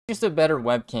just a better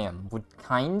webcam would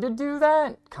kinda do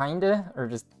that. Kinda. Or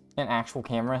just an actual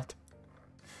camera.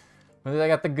 I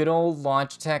got the good old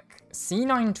Logitech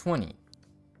C920.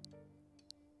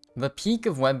 The peak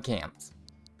of webcams.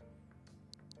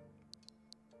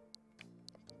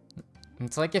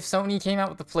 It's like if Sony came out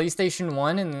with the PlayStation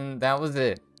 1 and that was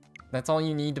it. That's all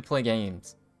you need to play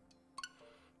games.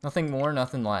 Nothing more,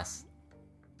 nothing less.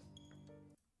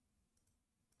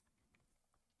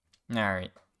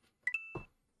 Alright.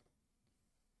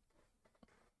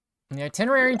 The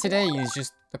itinerary today is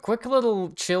just a quick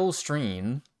little chill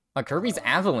stream. Kirby's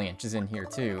Avalanche is in here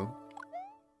too.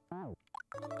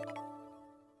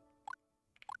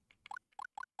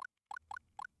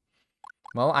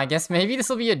 Well, I guess maybe this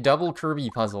will be a double Kirby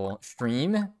puzzle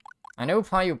stream. I know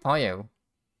Puyo Puyo.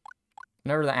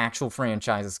 Whatever the actual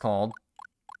franchise is called.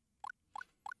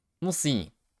 We'll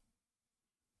see.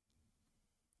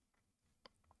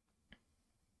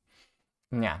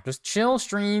 Yeah, just chill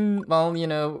stream while, you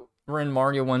know, we're in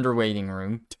Mario Wonder waiting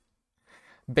room.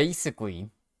 Basically.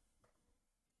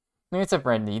 What's up,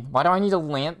 Red Need? Why do I need a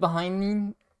lamp behind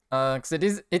me?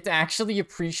 Because it's actually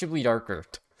appreciably darker.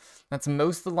 That's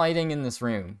most of the lighting in this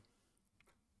room.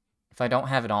 If I don't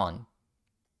have it on.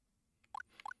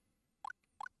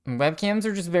 And webcams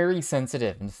are just very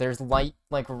sensitive. And if there's light,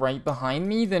 like, right behind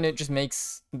me, then it just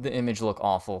makes the image look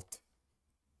awful.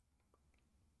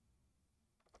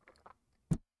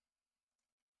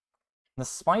 The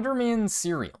Spider-Man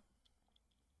cereal.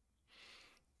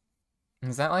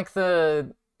 Is that like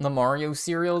the Mario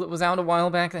cereal that was out a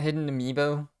while back, the hidden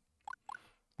amiibo?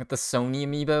 With the Sony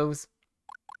amiibos?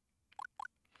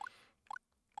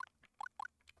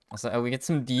 Also, oh, we get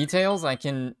some details. I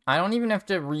don't even have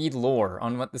to read lore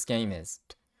on what this game is.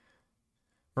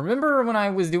 Remember when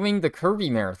I was doing the Kirby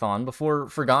marathon before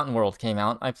Forgotten World came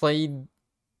out, I played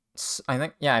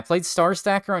Star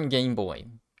Stacker on Game Boy.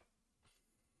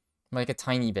 Like a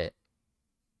tiny bit.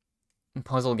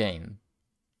 Puzzle game.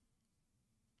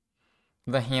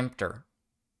 The Hamster.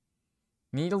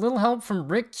 Need a little help from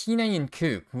Rick, Kine, and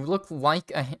Coop, who look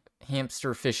like a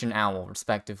hamster, fish, and owl,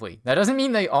 respectively. That doesn't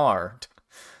mean they are.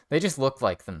 They just look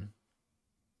like them.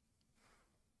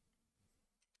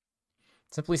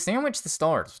 Simply sandwich the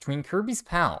stars between Kirby's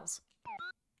pals.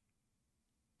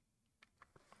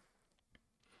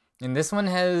 And this one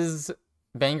has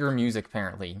banger music,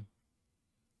 apparently.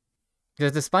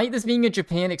 Because despite this being a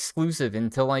Japan exclusive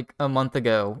until like a month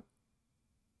ago,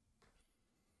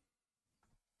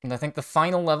 and I think the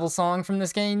final level song from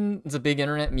this game is a big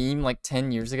internet meme like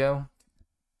 10 years ago.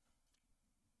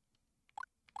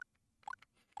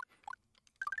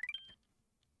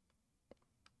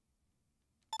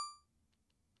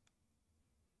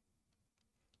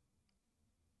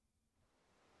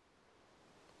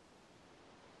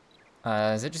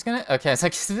 Is it just gonna... Okay, it's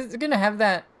like, is it gonna have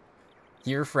that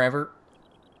here forever?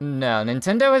 No,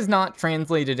 Nintendo has not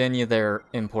translated any of their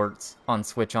imports on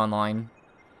Switch Online.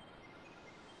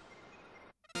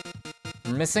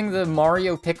 We're missing the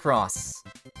Mario Picross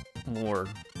lore.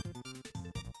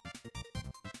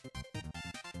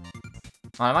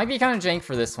 It might be kind of jank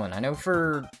for this one. I know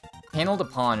for Panel to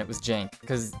Pawn it was jank,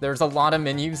 because there's a lot of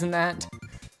menus in that.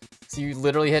 So you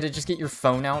literally had to just get your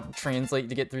phone out and translate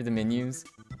to get through the menus.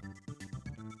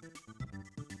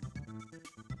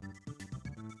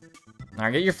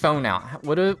 Alright, get your phone out.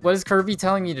 What is Kirby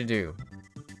telling me to do?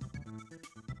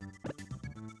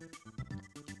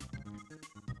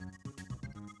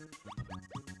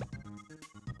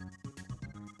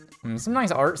 Some nice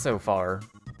art so far.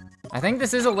 I think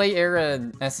this is a late era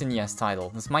SNES title.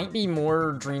 This might be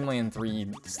more Dreamland 3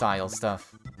 style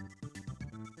stuff.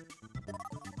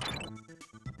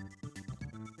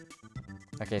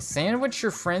 Okay, sandwich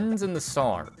your friends in the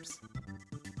stars.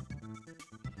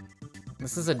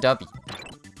 This is a dubby.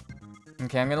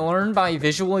 Okay, I'm gonna learn by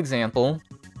visual example.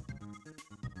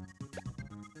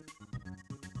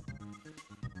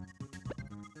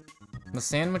 The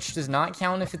sandwich does not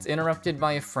count if it's interrupted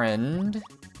by a friend.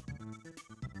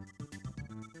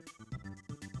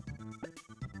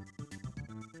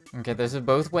 Okay, those are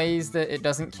both ways that it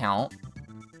doesn't count.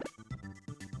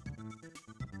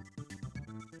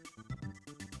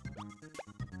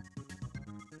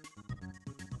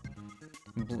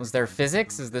 Was there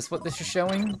physics? Is this what this is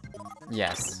showing?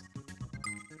 Yes.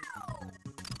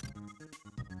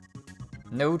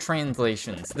 No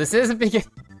translations. This is a big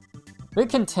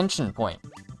contention point.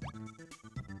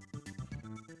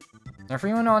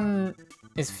 Everyone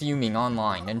is fuming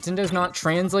online. Nintendo's not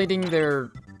translating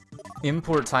their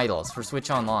import titles for Switch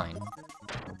Online.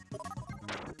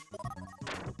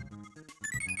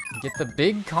 Get the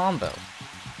big combo.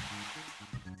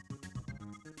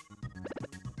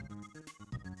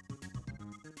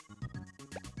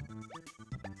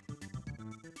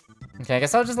 Okay, I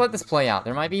guess I'll just let this play out.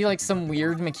 There might be, like, some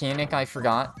weird mechanic I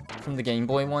forgot from the Game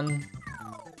Boy one.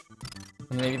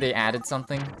 And maybe they added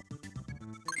something.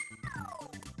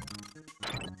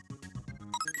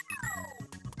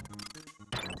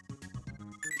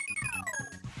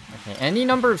 Okay, any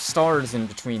number of stars in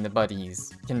between the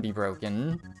buddies can be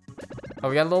broken. Oh,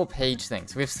 we got a little page thing.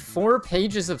 So we have 4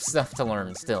 pages of stuff to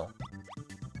learn still.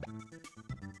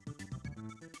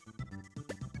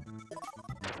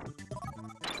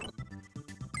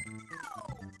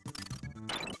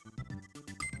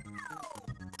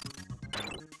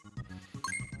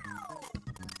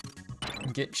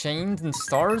 Get chained and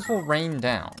stars will rain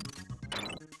down.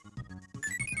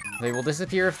 They will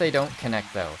disappear if they don't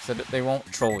connect, though, so that they won't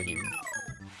troll you.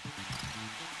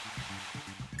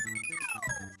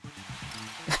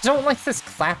 I don't like this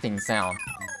clapping sound.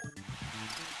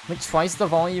 Like twice the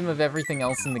volume of everything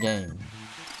else in the game.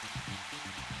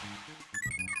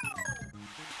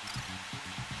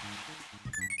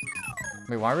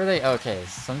 Wait, why were they? Okay,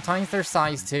 sometimes they're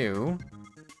size 2.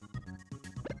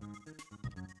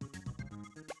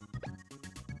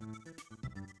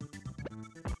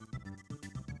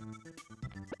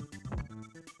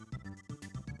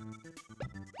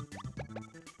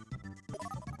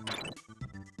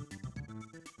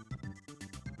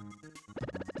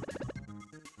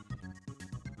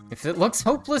 If it looks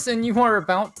hopeless and you are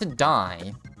about to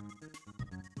die,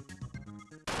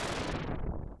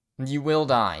 you will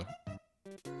die.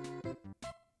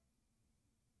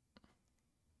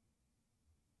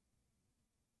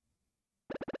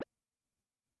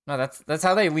 No, that's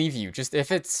how they leave you. Just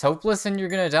if it's hopeless and you're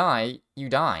gonna die, you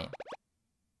die.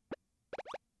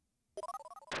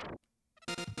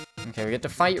 Okay, we get to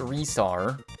fight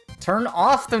Resar. Turn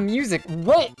off the music.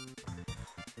 What?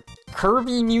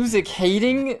 Kirby music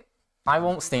hating? I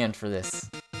won't stand for this.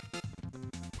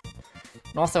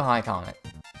 And also, hi, Comet.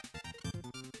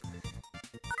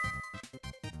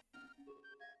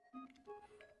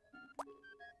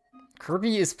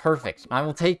 Kirby is perfect. I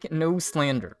will take no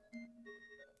slander.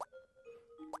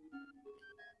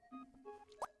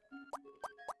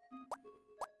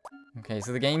 Okay,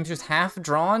 so the game's just half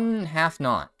drawn, half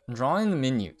not. Drawn in the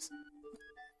menus.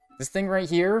 This thing right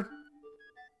here.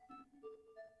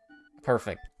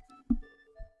 Perfect.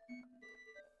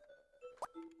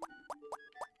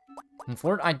 And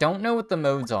for it, I don't know what the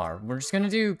modes are. We're just gonna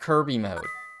do Kirby mode.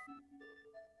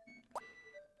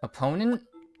 Opponent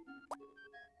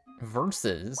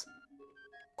versus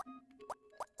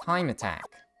time attack.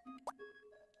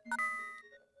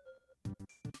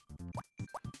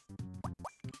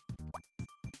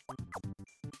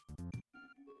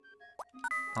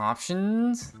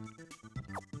 Options.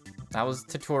 That was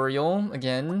tutorial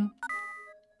again.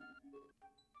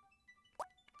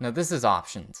 No, this is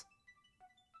options.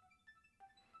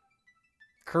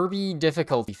 Kirby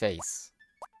difficulty face.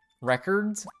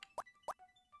 Records.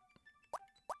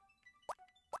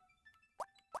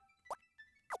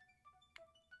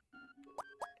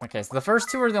 Okay, so the first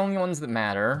 2 are the only ones that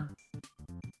matter.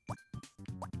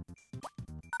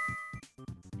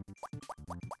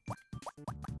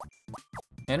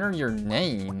 Enter your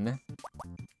name.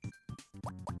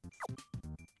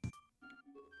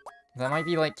 That might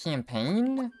be like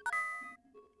campaign?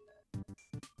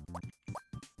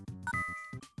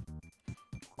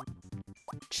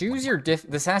 Choose your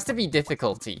this has to be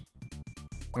difficulty.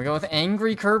 We go with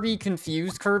angry Kirby,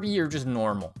 confused Kirby, or just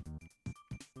normal.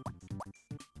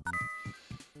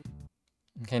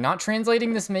 Okay, not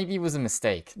translating this maybe was a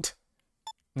mistake.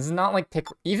 This is not like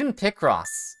even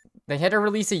Picross. They had to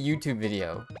release a YouTube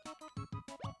video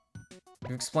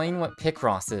to explain what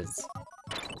Picross is.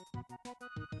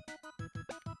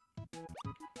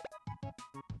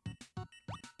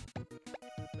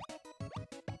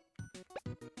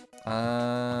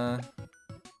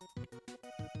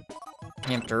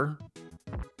 Hamster.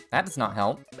 That does not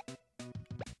help.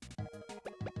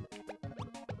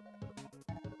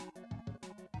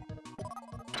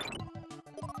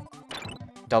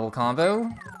 Double combo.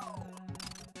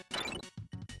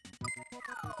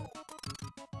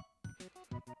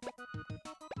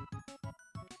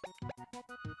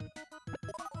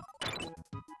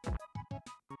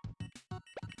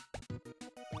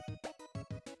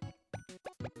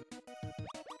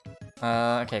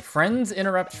 Okay, friends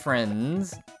interrupt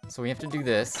friends, so we have to do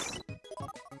this.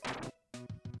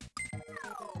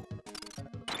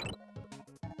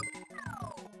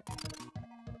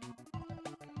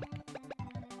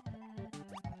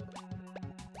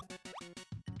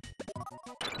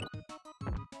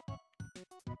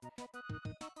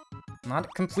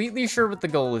 Not completely sure what the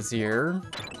goal is here.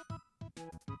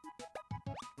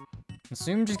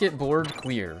 Assume just get bored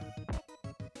clear.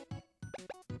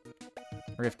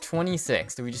 We have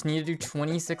 26. Do we just need to do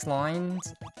 26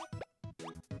 lines?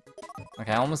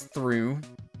 Okay, almost through.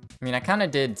 I mean, I kind of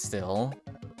did still.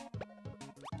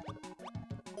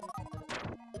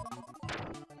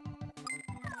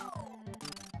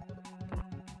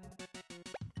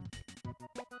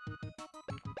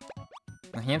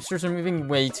 The hamsters are moving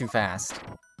way too fast.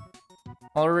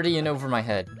 Already in over my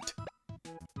head.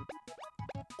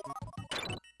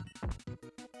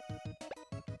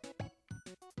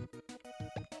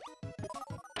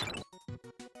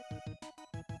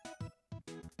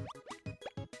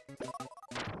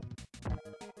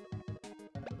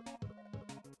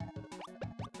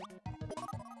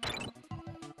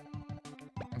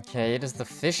 Okay, does the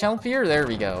fish help here? There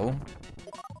we go.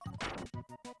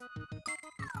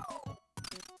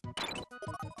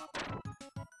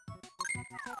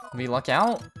 We luck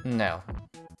out? No.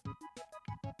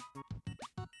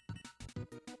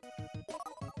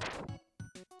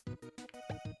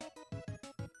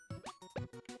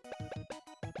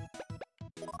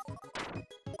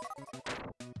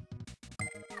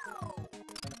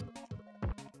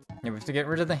 Yeah, we have to get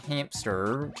rid of the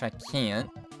hamster, which I can't.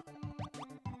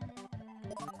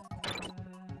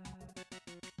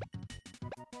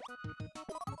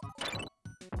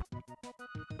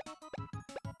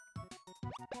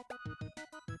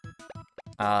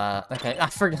 Okay, I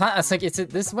forgot. I was like, is it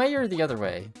this way or the other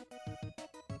way?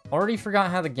 Already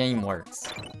forgot how the game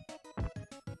works.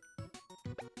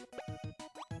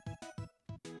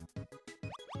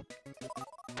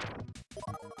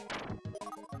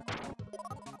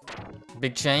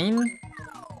 Big chain?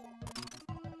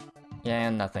 Yeah,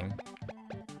 nothing.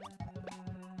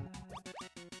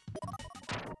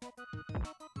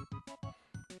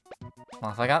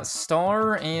 Well, if I got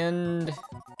star and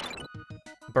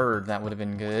bird, that would have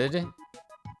been good.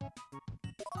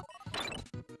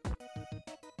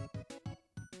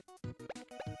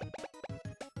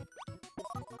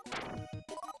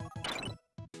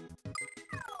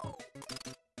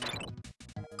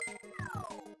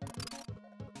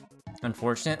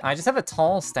 Unfortunate. I just have a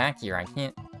tall stack here I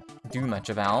can't do much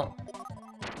about.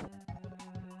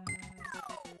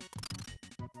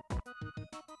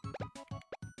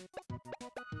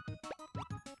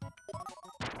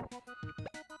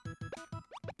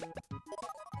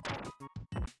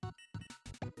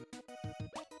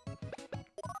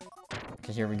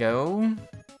 Okay, here we go.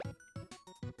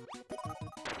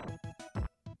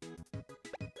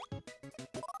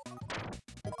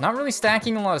 Not really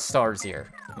stacking a lot of stars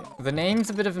here. The name's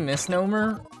a bit of a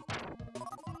misnomer.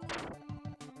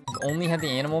 I've only had the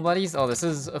animal buddies. Oh, this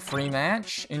is a free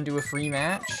match into a free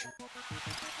match.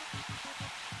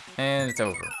 And it's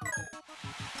over.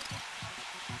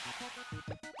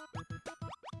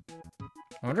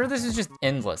 I wonder if this is just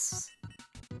endless.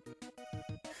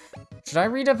 Should I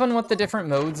read up on what the different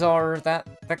modes are? That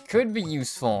could be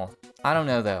useful. I don't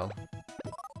know, though.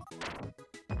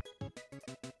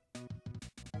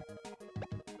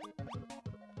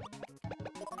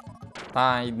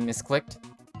 I misclicked.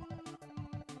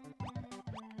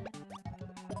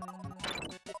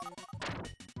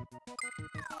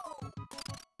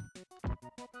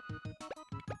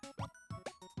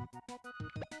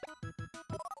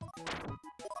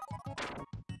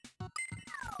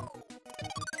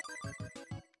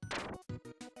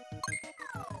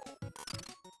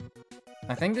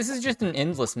 I think this is just an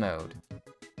endless mode.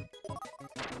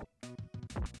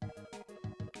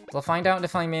 I'll find out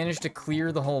if I manage to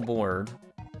clear the whole board.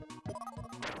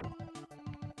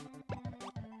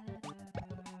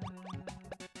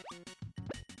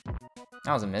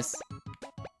 That was a miss.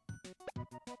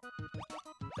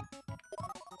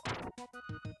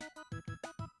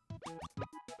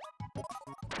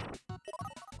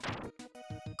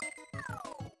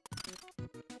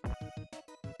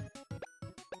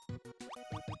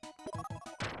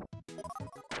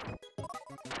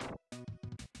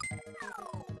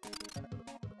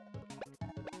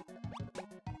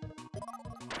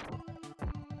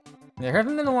 There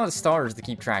haven't been a lot of stars to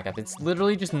keep track of. It's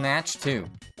literally just match 2.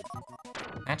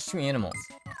 Match 2 animals.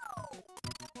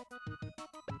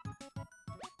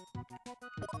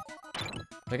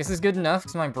 But I guess it's good enough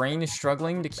because my brain is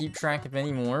struggling to keep track of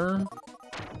any more.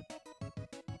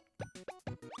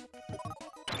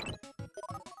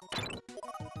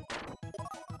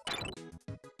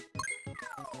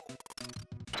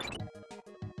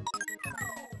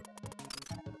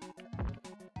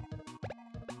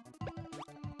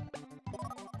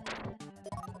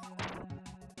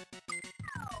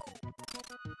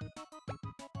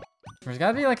 There's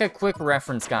gotta be like a quick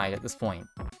reference guide at this point.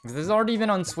 Because this has already been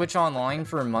on Switch Online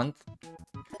for a month.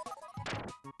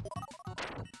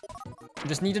 I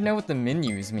just need to know what the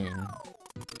menus mean.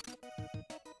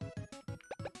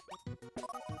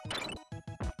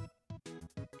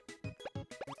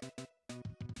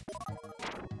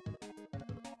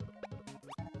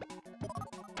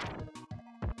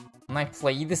 And I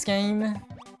played this game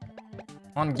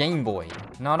on Game Boy,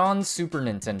 not on Super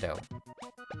Nintendo.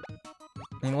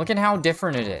 I mean, look at how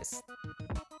different it is.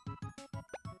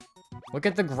 Look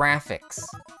at the graphics.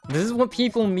 This is what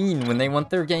people mean when they want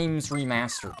their games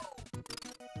remastered.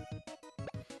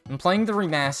 I'm playing the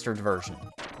remastered version.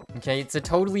 Okay, it's a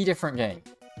totally different game.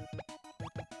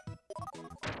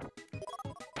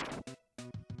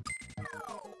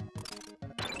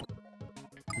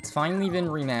 It's finally been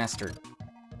remastered.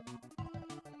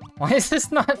 Why is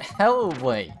this not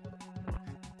Hellblade?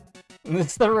 This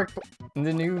is the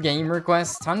new game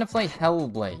request. Time to play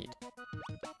Hellblade.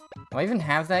 Do I even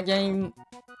have that game?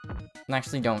 I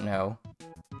actually don't know.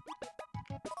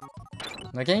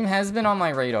 The game has been on my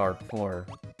radar before.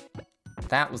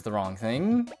 That was the wrong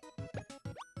thing.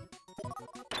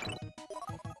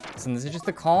 So this is just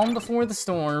the calm before the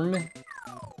storm.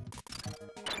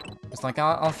 It's like,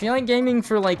 I'll feel like gaming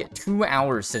for like 2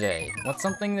 hours today. What's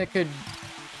something that could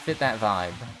fit that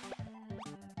vibe?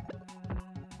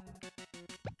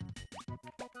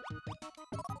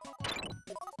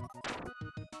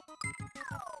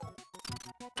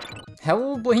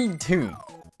 Hellblade 2.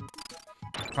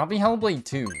 Probably Hellblade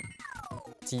 2.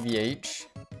 TBH.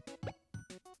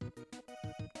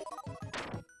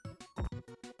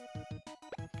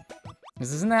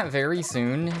 Isn't that very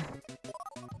soon?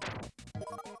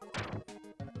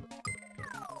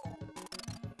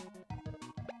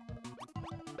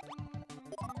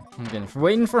 I'm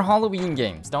waiting for Halloween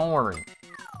games, don't worry.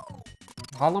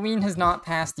 Halloween has not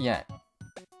passed yet.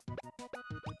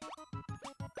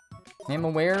 I'm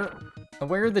aware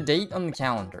of the date on the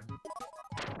calendar.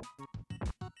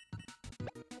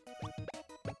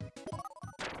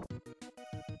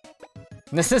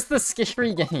 This is the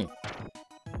scary game.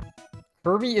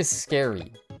 Kirby is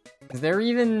scary. Is there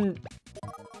even...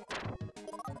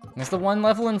 There's the one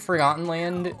level in Forgotten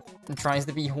Land that tries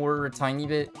to be horror a tiny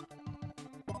bit.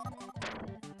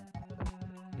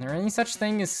 Is there any such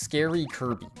thing as scary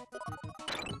Kirby?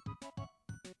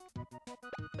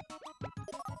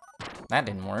 That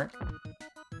didn't work.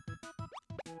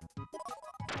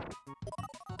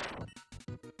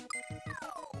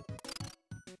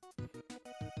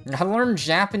 Gotta learn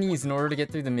Japanese in order to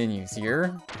get through the menus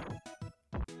here.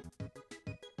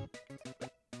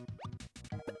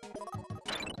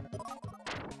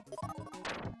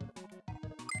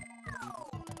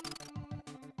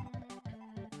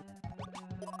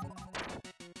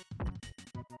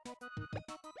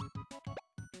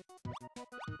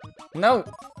 No!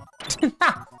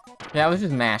 Yeah, I was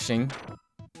just mashing.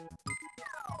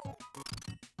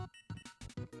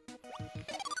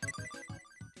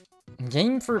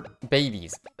 Game for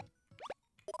babies.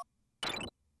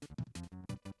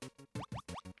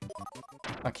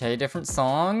 Okay, different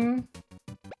song.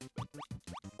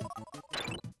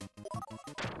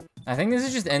 I think this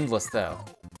is just endless, though.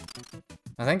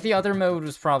 I think the other mode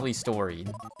was probably storied.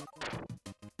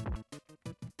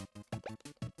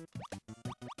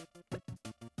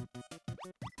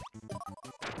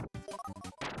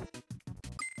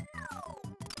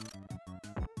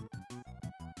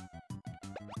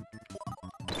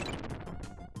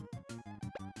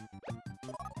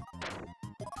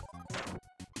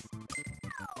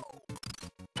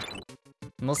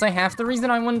 Mostly half the reason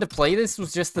I wanted to play this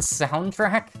was just the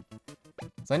soundtrack.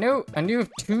 So I knew of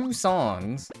 2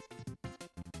 songs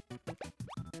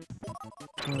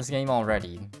from this game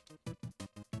already.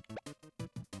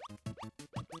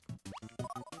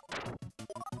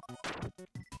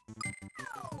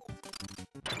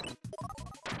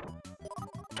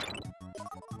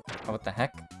 Oh, what the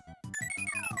heck?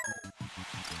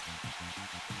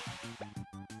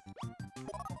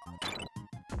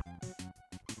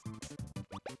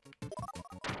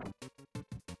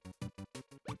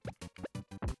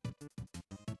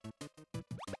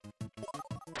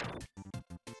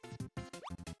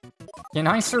 Can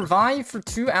I survive for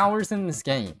 2 hours in this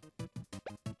game?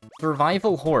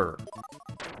 Survival horror.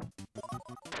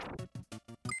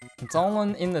 It's all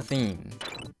in the theme.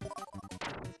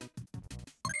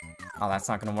 Oh, that's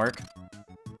not gonna work.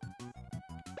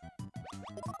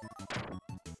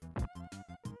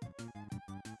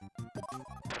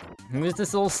 Who is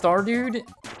this little star dude?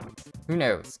 Who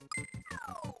knows?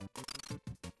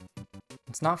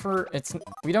 It's not for...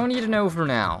 we don't need to know for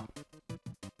now.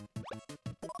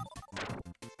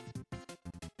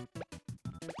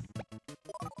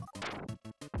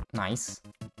 Nice.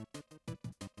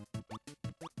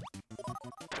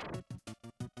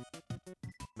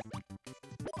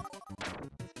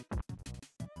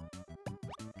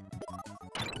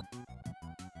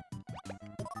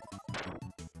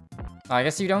 I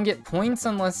guess you don't get points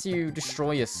unless you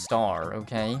destroy a star,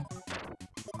 okay?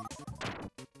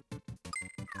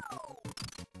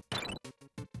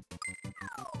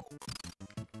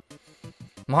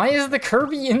 Why is the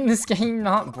Kirby in this game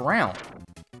not brown?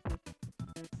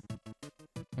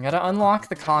 I gotta unlock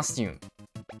the costume.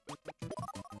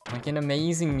 Like an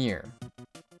amazing mirror.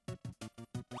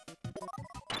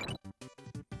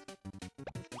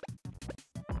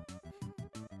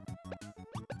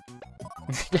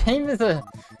 The game is a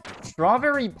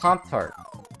strawberry Pop-Tart.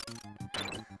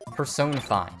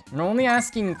 Personified. We're only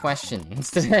asking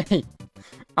questions today.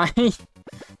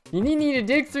 You need to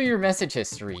dig through your message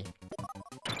history.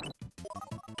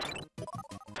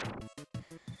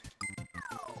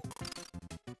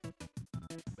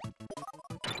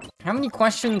 How many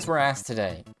questions were asked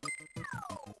today?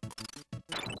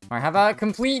 Alright, how about a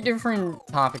complete different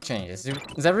topic changes?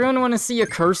 Does everyone want to see a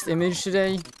cursed image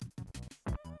today?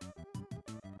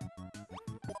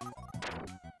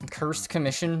 Cursed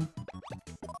commission?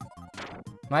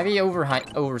 Might be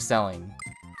overselling.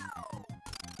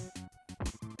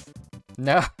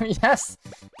 No, yes,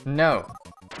 no.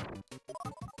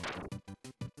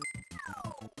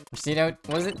 You know,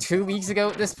 was it 2 weeks ago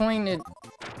at this point?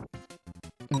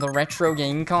 The Retro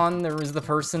Game Con, there was the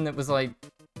person that was like,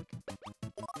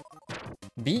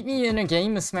 beat me in a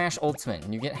game of Smash Ultimate,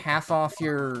 and you get half off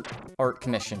your art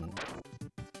commission.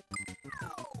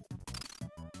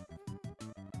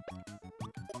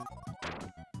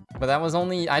 But that was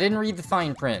only, I didn't read the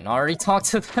fine print. I already talked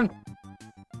to them.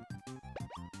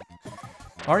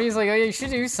 Artie's like, oh yeah, you should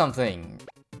do something.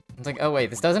 It's like, oh wait,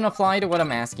 this doesn't apply to what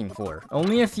I'm asking for.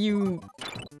 Only if you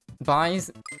buy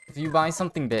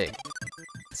something big.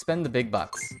 Spend the big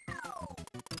bucks.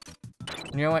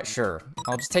 You know what? Sure.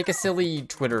 I'll just take a silly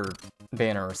Twitter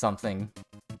banner or something.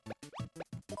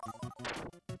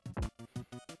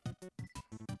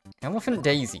 Elephant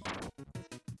Daisy.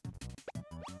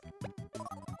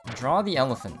 Draw the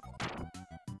elephant.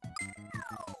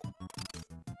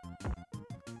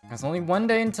 There's only one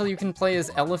day until you can play as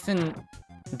Elephant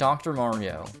Dr.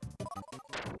 Mario.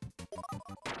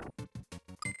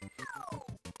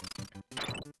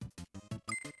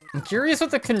 I'm curious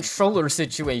what the controller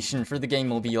situation for the game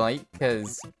will be like,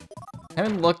 because I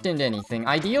haven't looked into anything.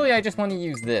 Ideally, I just want to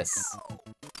use this.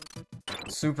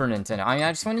 Super Nintendo. I mean,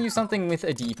 I just want to use something with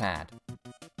a D-pad.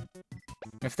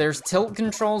 If there's tilt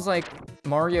controls like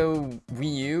Mario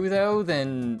Wii U, though,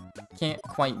 then can't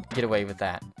quite get away with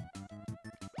that.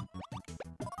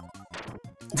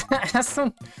 Has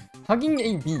some hugging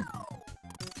a bee.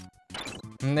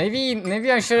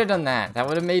 Maybe I should have done that. That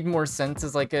would have made more sense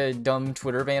as like a dumb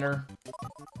Twitter banner.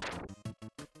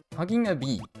 Hugging a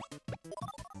bee.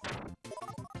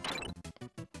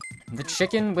 The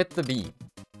chicken with the bee.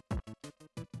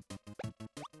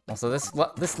 Also,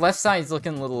 this left side's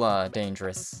looking a little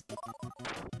dangerous.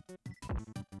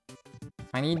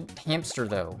 I need hamster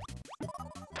though.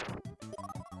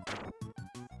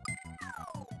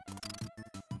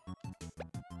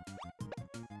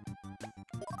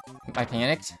 I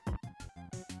panicked.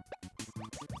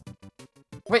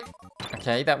 Wait.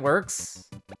 Okay, that works.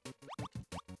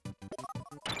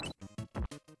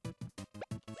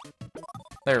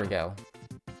 There we go.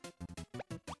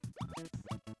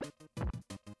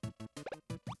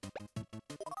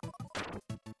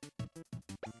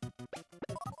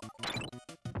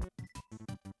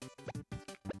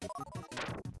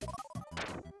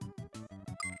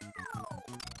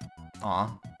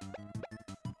 Aw.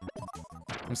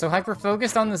 I'm so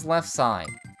hyper-focused on this left side.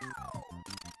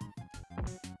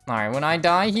 Alright, when I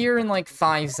die here in like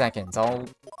 5 seconds, I'll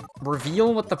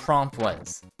reveal what the prompt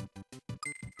was.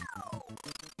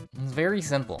 It's very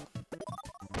simple.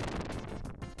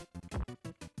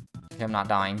 Okay, I'm not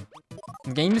dying.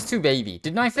 The game is too baby.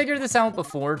 Didn't I figure this out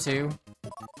before, too?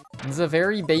 This is a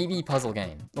very baby puzzle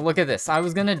game. But look at this. I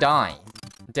was gonna die.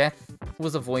 Death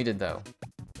was avoided, though.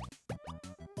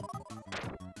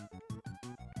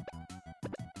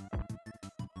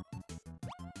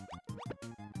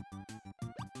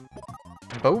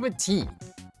 Boba tea.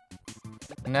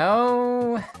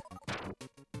 No.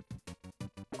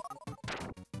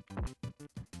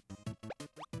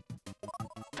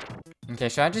 Okay,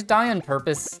 should I just die on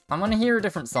purpose? I'm gonna hear a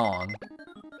different song.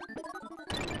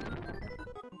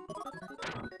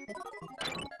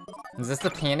 Is this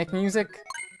the panic music?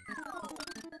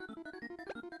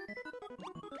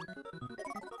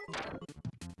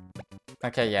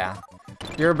 Okay, yeah.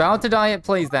 You're about to die, it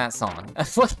plays that song.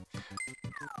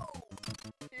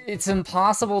 It's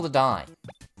impossible to die.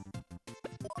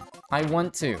 I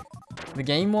want to. The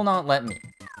game will not let me.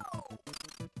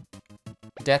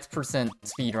 Death percent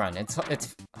speedrun.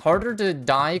 It's harder to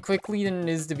die quickly than it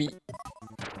is to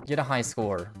get a high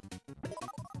score.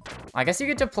 I guess you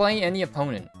get to play any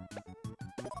opponent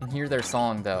and hear their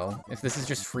song, though, if this is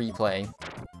just free play.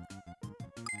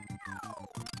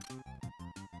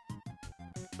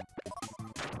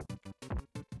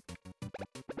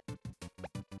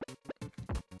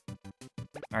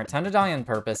 Alright, time to die on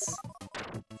purpose.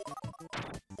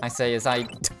 I say as I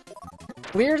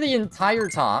clear the entire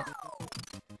top.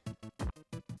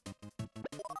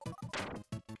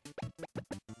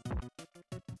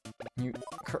 You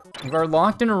are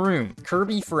locked in a room.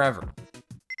 Kirby forever.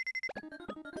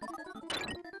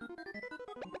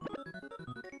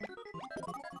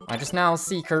 I just now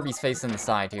see Kirby's face on the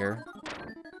side here.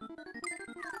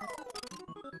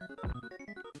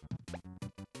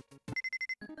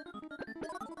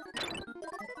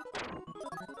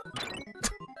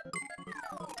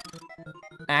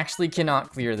 Actually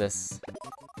cannot clear this.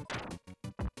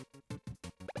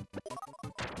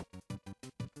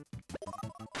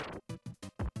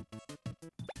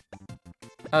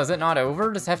 Oh, is it not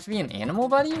over? Does it have to be an animal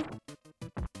buddy?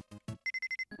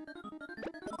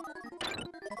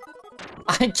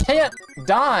 I can't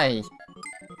die!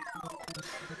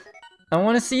 I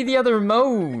want to see the other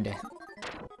mode!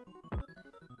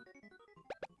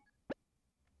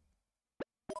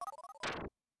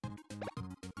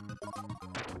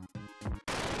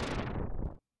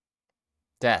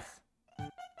 Death.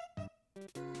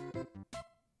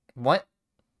 What?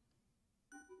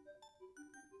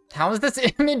 How is this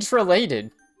image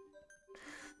related?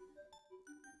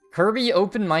 Kirby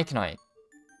open mic night.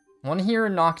 Wanna hear a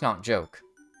knock-knock joke?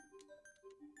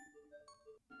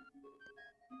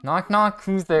 Knock-knock,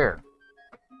 who's there?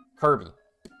 Kirby.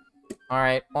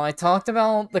 Alright, well I talked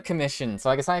about the commission, so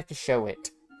I guess I have to show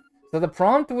it. So the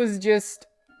prompt was just...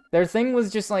 Their thing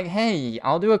was just like, hey,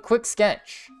 I'll do a quick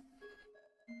sketch.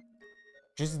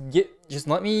 Just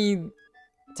let me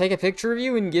take a picture of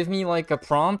you and give me, like, a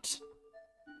prompt.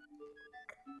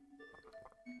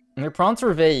 And their prompts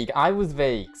were vague. I was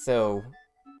vague, so...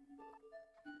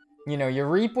 You know, you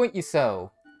reap what you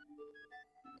sow.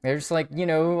 They're just like, you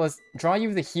know, let's draw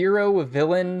you the hero, a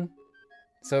villain.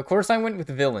 So, of course, I went with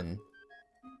villain.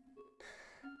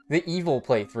 The evil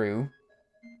playthrough.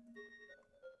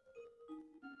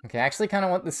 Okay, I actually kind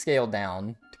of want the scale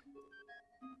down.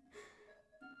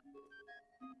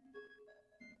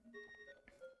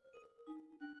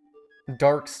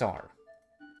 Dark Star.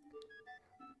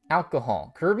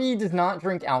 Alcohol. Kirby does not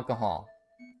drink alcohol.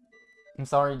 I'm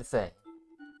sorry to say.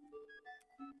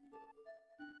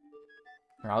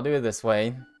 Here, I'll do it this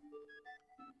way.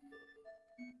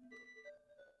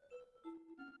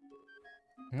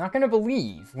 I'm not gonna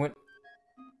believe what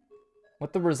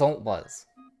the result was.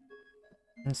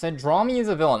 Instead, draw me as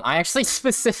a villain. I actually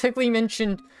specifically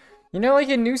mentioned, you know, like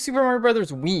in New Super Mario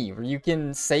Bros. Wii, where you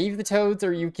can save the Toads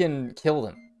or you can kill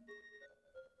them.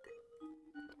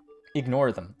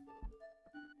 Ignore them.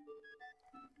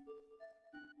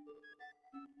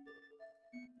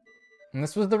 And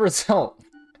this was the result.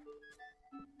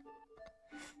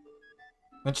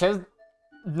 Which has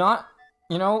not,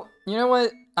 you know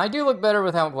what? I do look better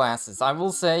without glasses. I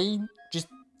will say, just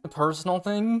a personal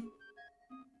thing.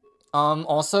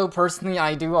 Also, personally,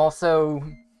 I do also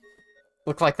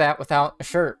look like that without a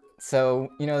shirt. So,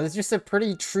 you know, it's just a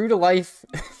pretty true-to-life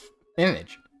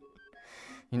image.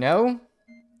 You know?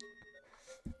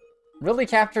 Really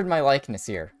captured my likeness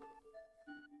here.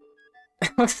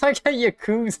 Looks like a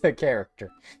Yakuza character.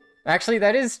 Actually,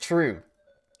 that is true.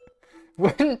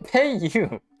 Wouldn't pay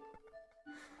you.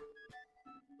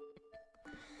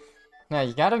 Now,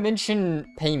 you gotta mention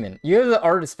payment. You have the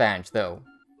artist badge, though.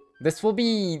 This will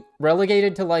be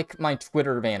relegated to, like, my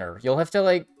Twitter banner. You'll have to,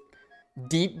 like,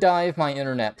 deep dive my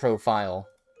internet profile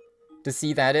to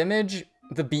see that image.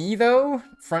 The bee, though,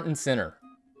 front and center.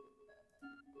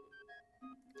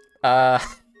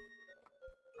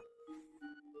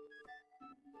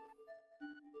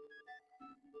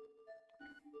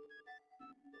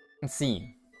 Let's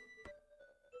see.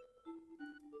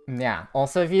 Yeah,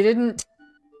 also, if you didn't...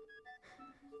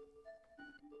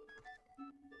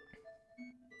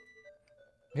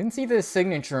 see the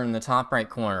signature in the top right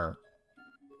corner.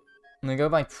 I'm gonna go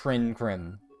by Prin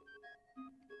Crim.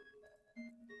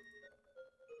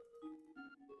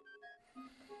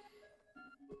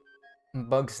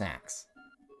 Bug Sacks.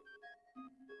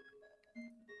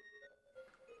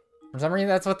 For some reason,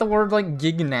 that's what the word, like,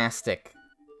 gymnastic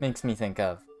makes me think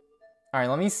of. Alright,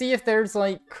 let me see if there's,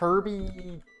 like,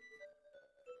 Kirby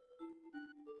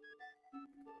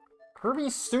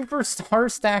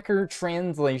Superstar Stacker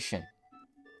translation.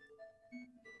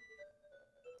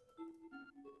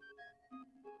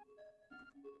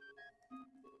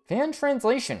 Fan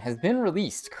translation has been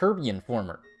released, Kirby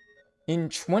Informer, in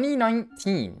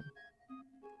 2019.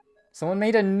 Someone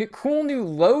made a cool new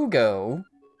logo.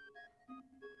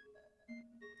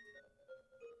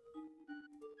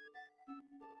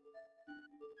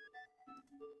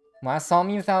 Last saw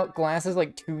me without glasses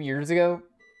like 2 years ago.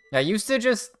 I used to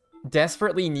just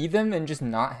desperately need them and just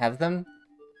not have them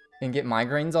and get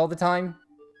migraines all the time.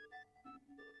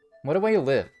 What a way to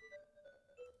live.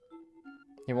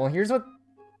 Okay, well, here's what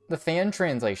the fan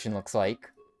translation looks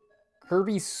like.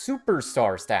 Kirby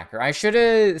Superstar Stacker. I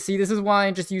should've... See, this is why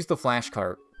I just used the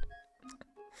flashcart.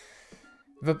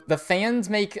 The fans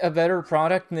make a better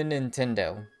product than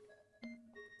Nintendo.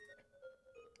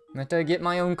 I have to get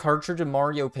my own cartridge of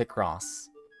Mario Picross.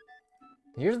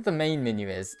 Here's what the main menu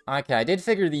is. Okay, I did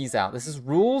figure these out. This is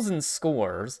rules and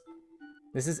scores.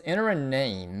 This is enter a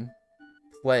name.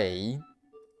 Play.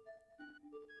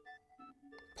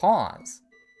 Pause.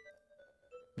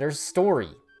 There's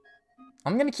story.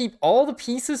 I'm gonna keep all the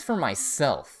pieces for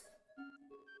myself.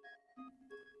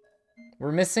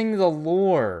 We're missing the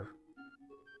lore.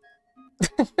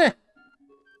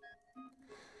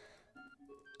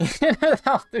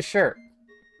 Without the shirt.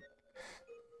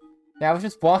 Yeah, I was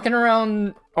just walking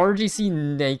around RGC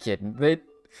naked.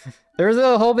 There was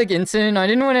a whole big incident. I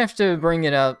didn't want to have to bring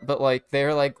it up, but like,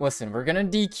 they're like, listen, we're gonna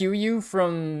DQ you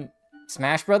from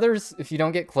Smash Brothers if you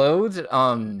don't get clothed.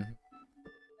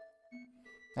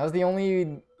 That was the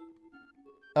only...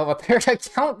 Oh, a paired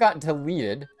account got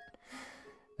deleted.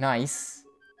 Nice.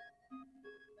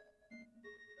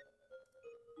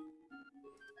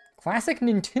 Classic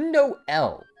Nintendo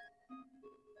L.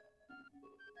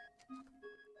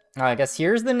 I guess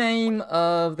here's the name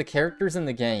of the characters in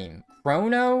the game.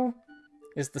 Chrono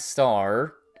is the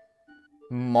star.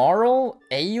 Marl,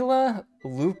 Ayla,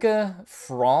 Luca,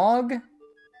 Frog,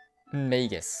 and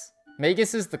Magus.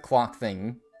 Magus is the clock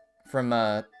thing from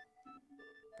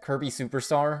Kirby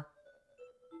Superstar.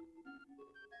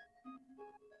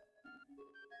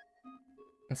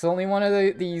 It's the only one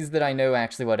of these that I know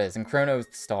actually what is, and Chrono's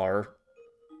the star.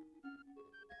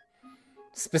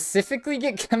 Specifically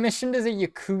get commissioned as a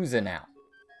Yakuza now.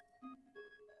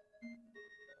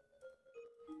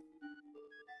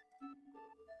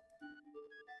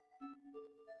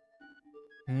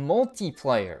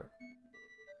 Multiplayer.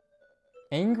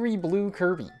 Angry Blue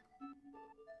Kirby.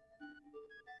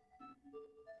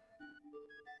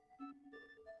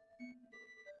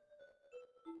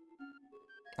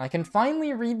 I can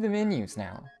finally read the menus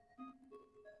now.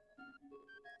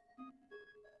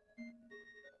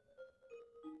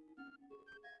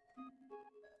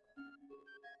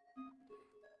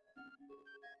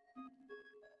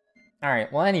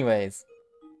 Alright, well anyways.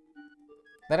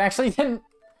 That actually didn't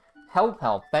help.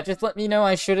 That just let me know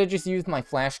I should have just used my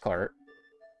flashcart.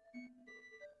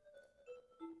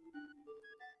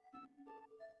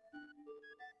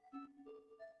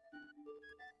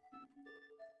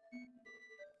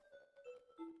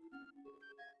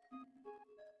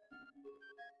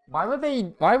 Why would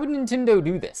Nintendo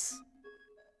do this?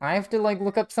 I have to, like,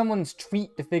 look up someone's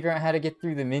tweet to figure out how to get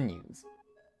through the menus.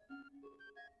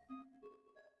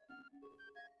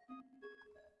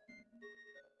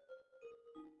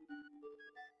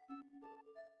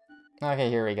 Okay,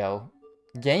 here we go.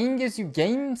 Game gives you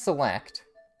game select.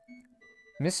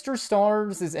 Mr.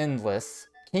 Stars is endless.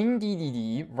 King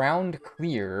DDD, round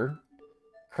clear.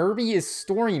 Kirby is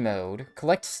story mode.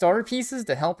 Collect star pieces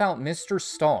to help out Mr.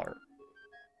 Star.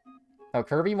 Oh,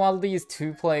 Kirby Waddle Dee is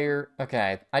 2-player.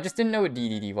 Okay, I just didn't know what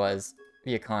DDD was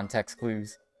via context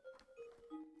clues.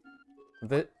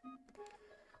 This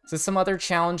is some other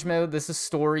challenge mode. This is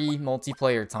story,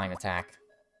 multiplayer, time attack.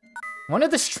 One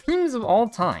of the streams of all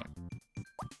time.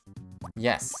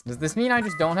 Yes. Does this mean I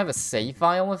just don't have a save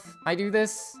file if I do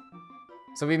this?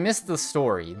 So we missed the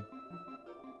story.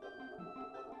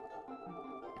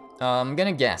 I'm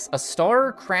gonna guess. A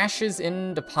star crashes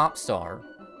into Popstar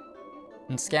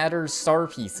and scatters star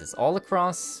pieces all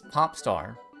across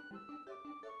Popstar.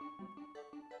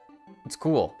 It's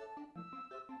cool.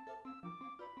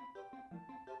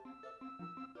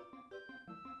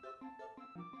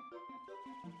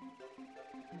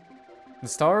 The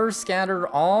stars scatter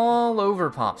all over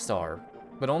Popstar,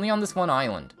 but only on this one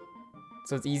island.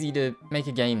 So it's easy to make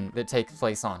a game that takes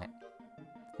place on it.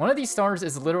 One of these stars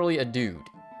is literally a dude.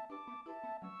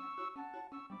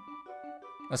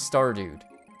 A star dude.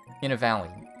 In a valley.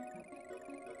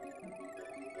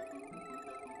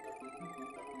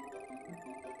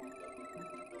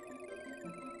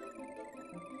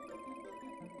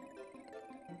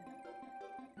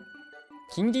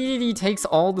 King DDD takes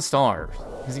all the stars,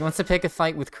 because he wants to pick a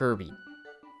fight with Kirby.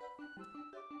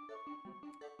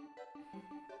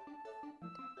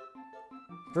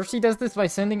 First he does this by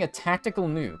sending a tactical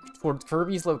nuke towards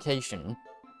Kirby's location.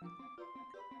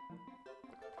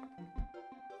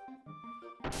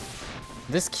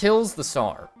 This kills the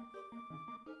star.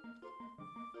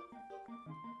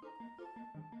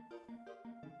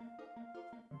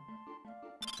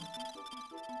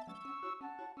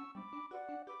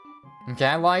 Okay,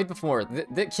 I lied before.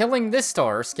 Killing this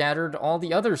star scattered all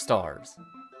the other stars.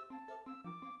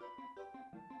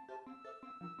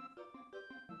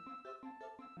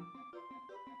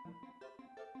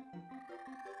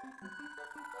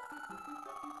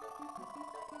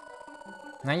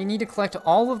 Now you need to collect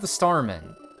all of the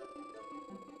starmen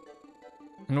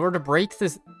in order to break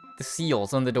the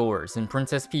seals on the doors in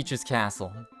Princess Peach's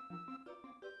castle.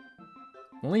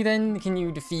 Only then can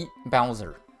you defeat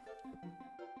Bowser.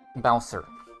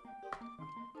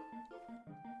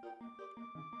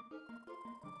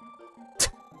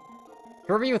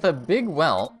 Kirby with a big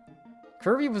welt.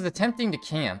 Kirby was attempting to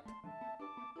camp.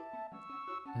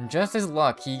 And just as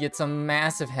luck, he gets a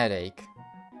massive headache.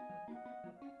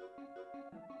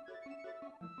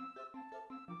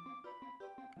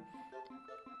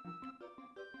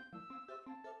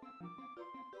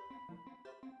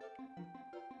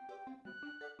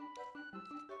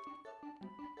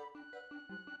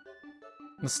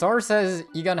 The star says,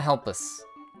 you gotta help us.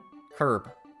 Curb.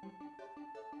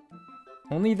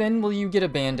 Only then will you get a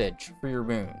bandage for your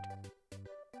wound.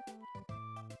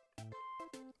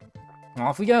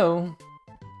 Off we go.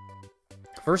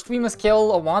 First we must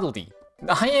kill a Waddle Dee.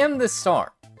 I am the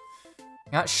star.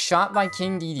 Got shot by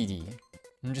King Dedede.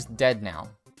 I'm just dead now.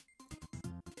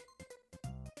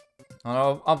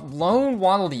 A lone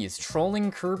Waddle Dee is trolling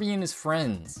Kirby and his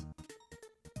friends.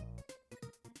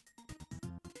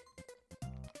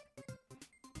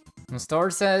 The star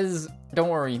says, don't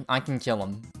worry, I can kill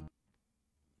him.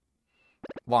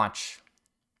 Watch.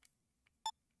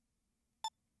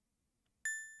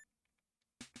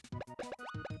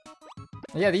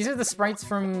 Yeah, these are the sprites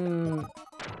from...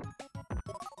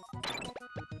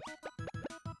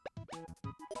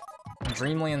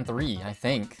 Dreamland 3, I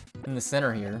think. In the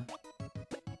center here.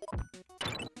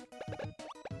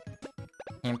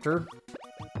 Hamster.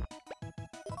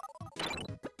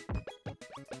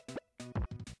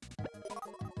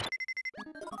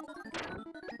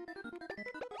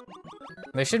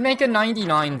 They should make a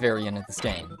 99 variant of this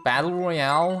game. Battle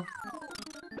Royale.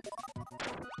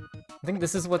 I think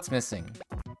this is what's missing.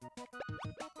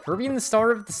 Kirby and the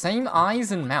Star have the same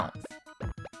eyes and mouth.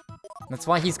 That's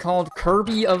why he's called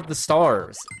Kirby of the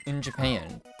Stars in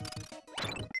Japan.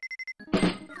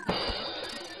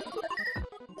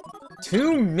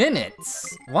 2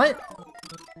 minutes? What?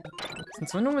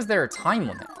 Since when was there a time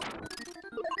limit?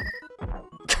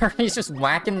 Kirby's just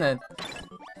whacking the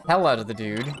hell out of the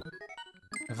dude.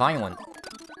 Violent.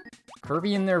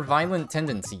 Kirby and their violent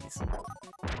tendencies.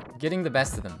 Getting the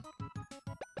best of them.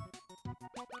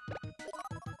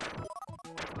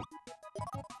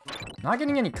 Not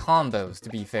getting any combos, to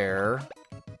be fair.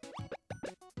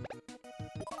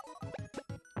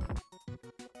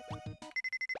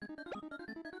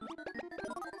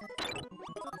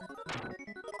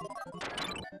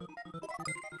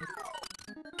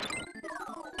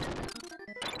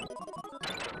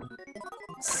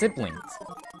 Siblings.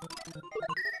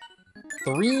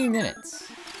 3 minutes.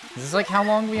 Is this like how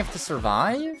long we have to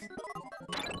survive?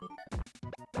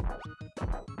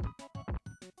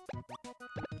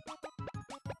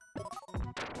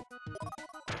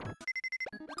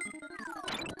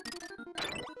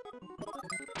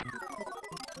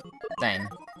 Dang.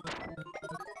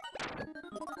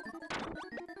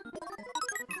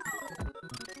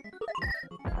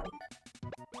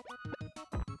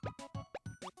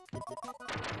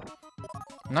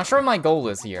 I'm not sure what my goal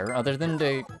is here, other than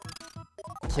to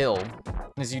kill,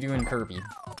 as you do in Kirby.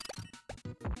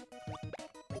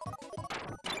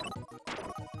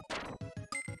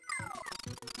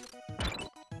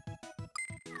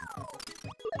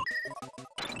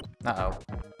 Uh-oh.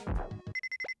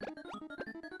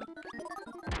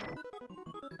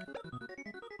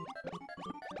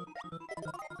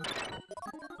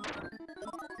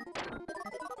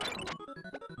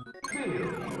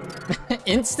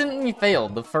 Instantly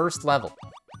failed the first level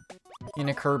in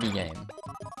a Kirby game.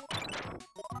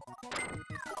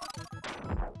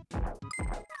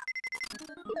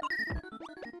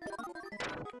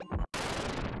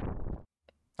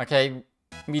 Okay,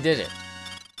 we did it.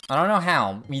 I don't know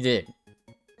how, we did.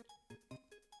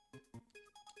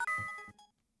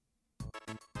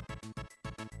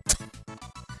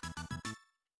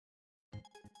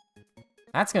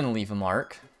 That's gonna leave a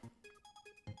mark.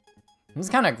 This is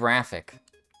kind of graphic.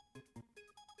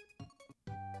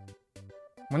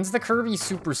 When's the Kirby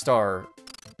Superstar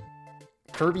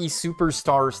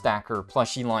Stacker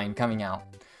plushie line coming out?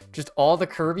 Just all the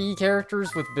Kirby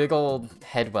characters with big old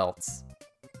head welts.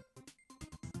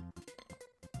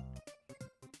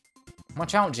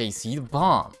 Watch out, JC, the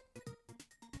bomb.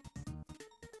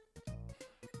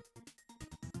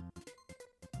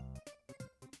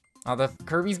 Oh, the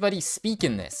Kirby's buddy speak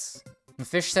in this. The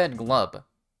fish said glub.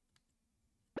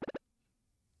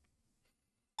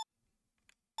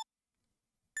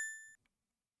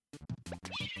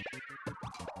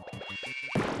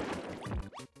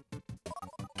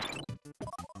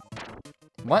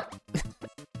 What?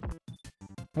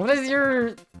 What is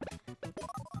your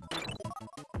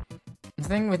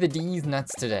thing with the D's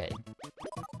nuts today?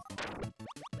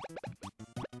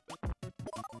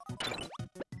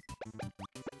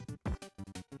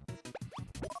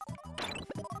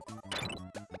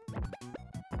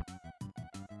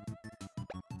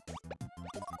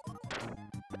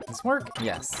 Does this work?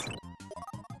 Yes.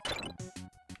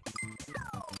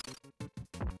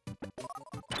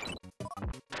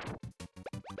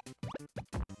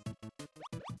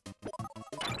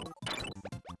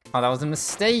 Oh, that was a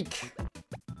mistake.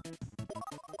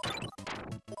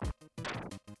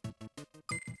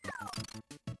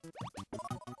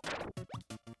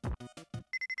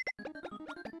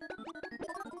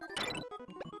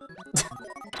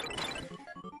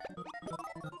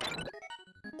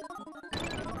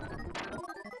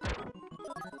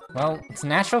 Well, it's a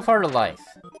natural part of life.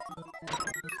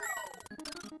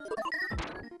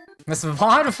 This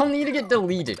VOD will need to get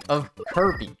deleted of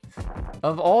Kirby.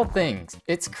 Of all things,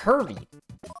 it's Kirby.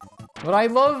 But I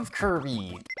love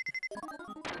Kirby.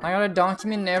 I gotta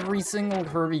document every single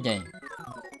Kirby game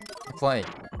I play.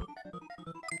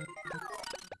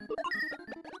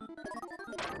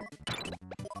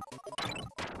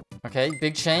 Okay,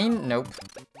 big chain? Nope.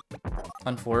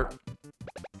 Unfort.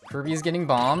 Kirby is getting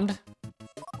bombed.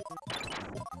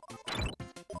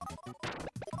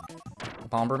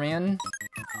 Bomberman.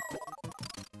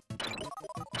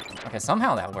 Okay,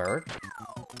 somehow that worked.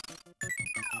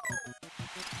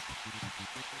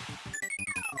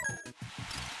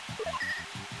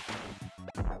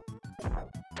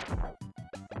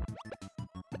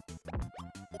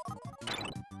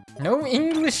 No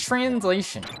English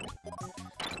translation.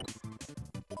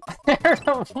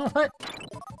 What?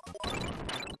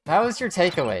 That was your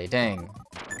takeaway, dang.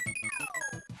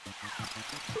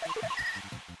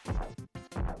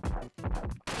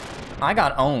 I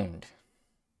got owned.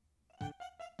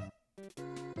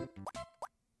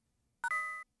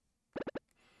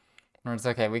 It's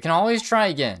okay, we can always try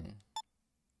again.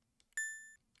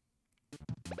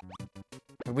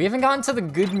 We haven't gotten to the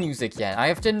good music yet. I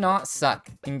have to not suck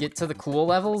and get to the cool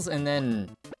levels, and then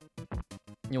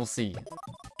you'll see.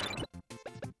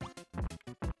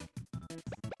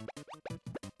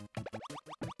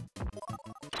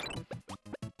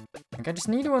 Like, I just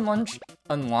need to unleash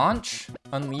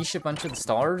a bunch of the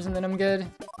stars, and then I'm good.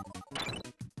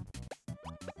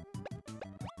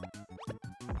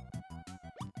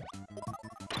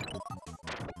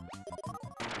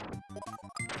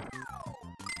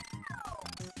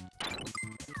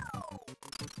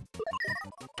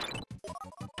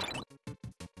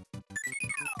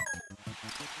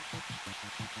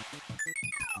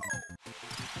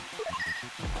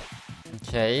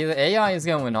 Okay, the AI is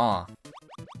going off.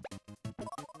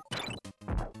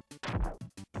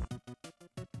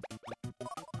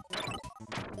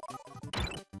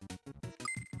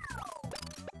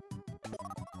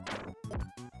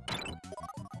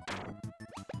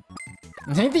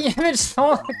 The image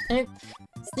so I can't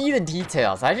see the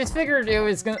details. I just figured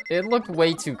it looked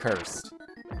way too cursed.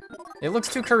 It looks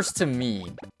too cursed to me.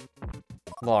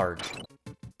 Large.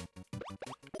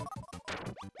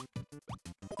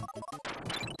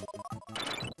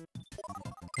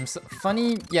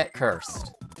 Funny, yet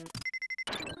cursed.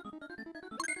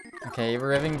 Okay,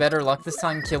 we're having better luck this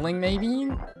time killing,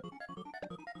 maybe?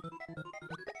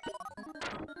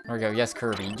 There we go, yes,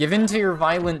 Kirby. Give in to your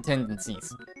violent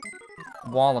tendencies.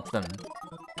 Wallop them.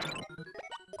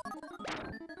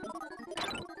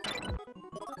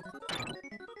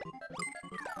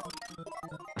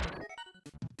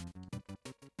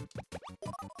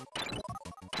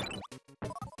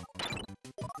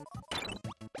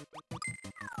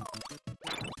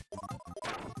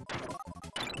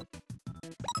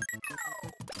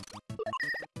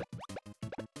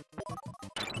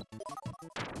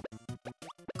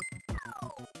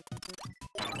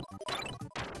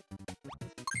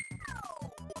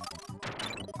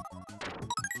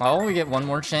 Oh, we get one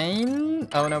more chain?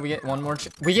 Oh no, we get one more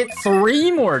we get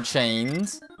 3 more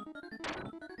chains!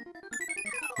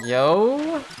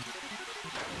 Yo!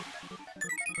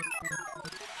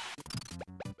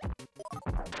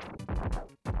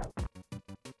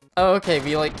 Oh, okay,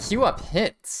 we like queue up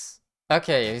hits.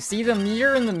 Okay, see the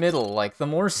meter in the middle, like the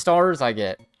more stars I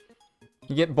get,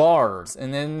 you get bars,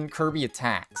 and then Kirby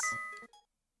attacks.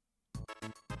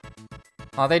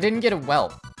 Oh, they didn't get a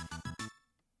whelp.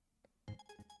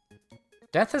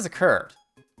 Death has occurred.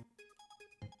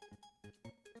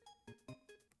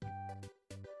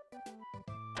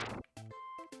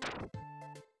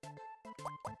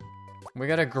 We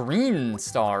got a green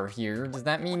star here. Does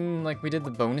that mean, like, we did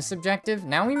the bonus objective?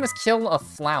 Now we must kill a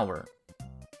flower.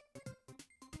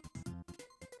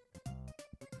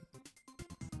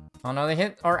 Oh no, they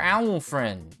hit our owl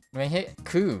friend. They hit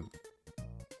Koo.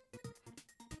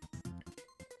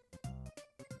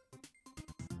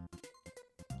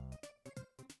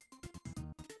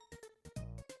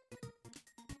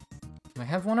 We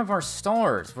have one of our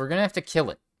stars. We're gonna have to kill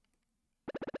it.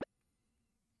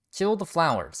 Kill the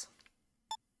flowers.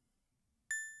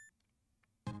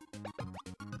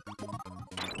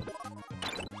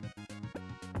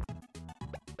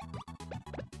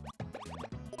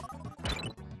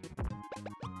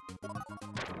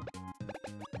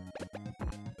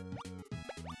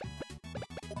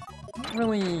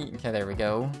 Really? Okay, there we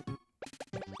go.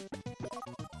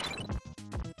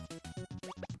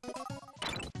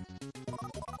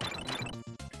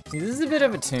 See, this is a bit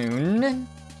of a tune.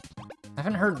 I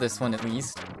haven't heard this one, at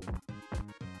least.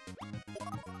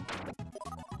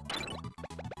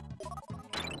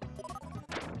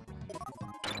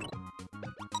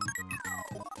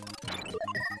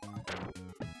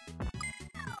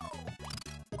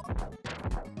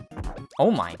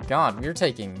 Oh my god, we're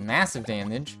taking massive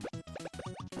damage.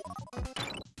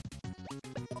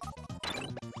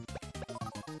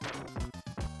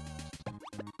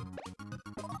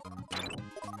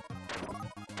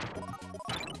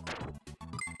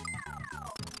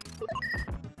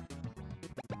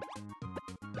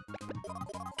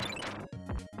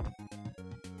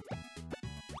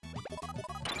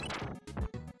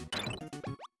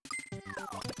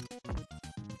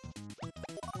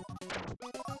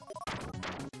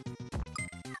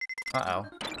 Uh-oh.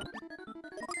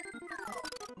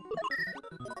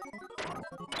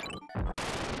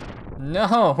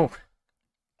 No!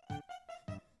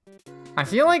 I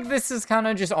feel like this is kind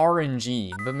of just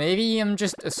RNG, but maybe I'm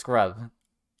just a scrub.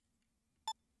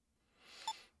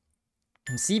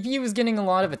 CPU is getting a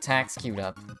lot of attacks queued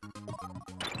up.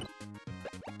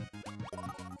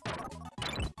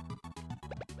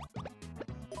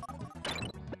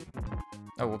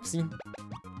 Oh, whoopsie.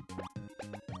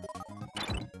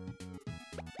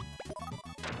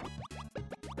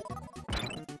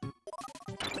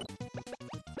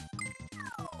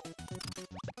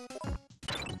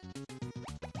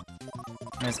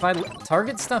 If I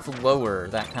target stuff lower,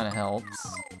 that kind of helps.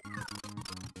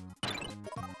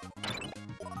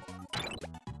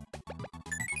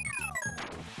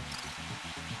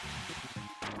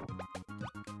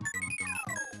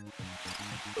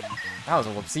 That was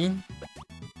a whoopsie.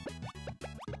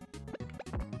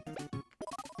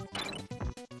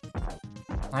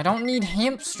 I don't need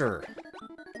hamster.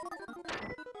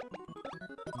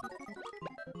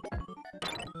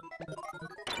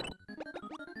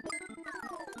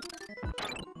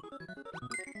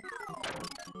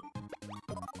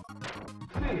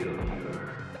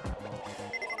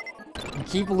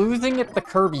 Keep losing at the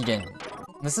Kirby game.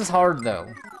 This is hard, though.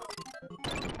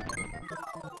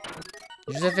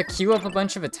 You just have to queue up a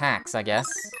bunch of attacks, I guess.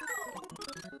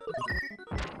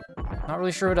 Not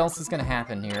really sure what else is gonna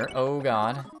happen here. Oh,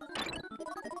 God.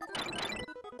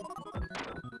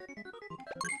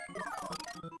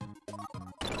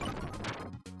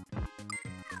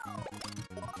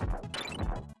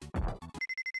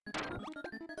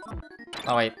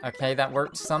 Oh, wait. Okay, that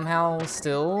worked somehow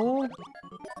still.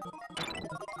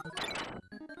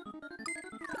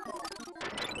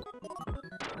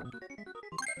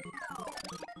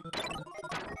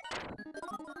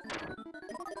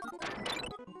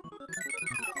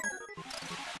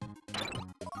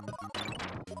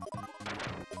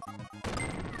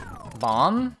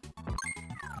 Bomb?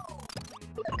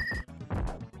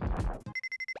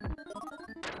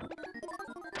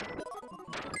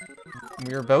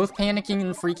 We were both panicking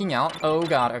and freaking out. Oh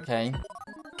god, okay.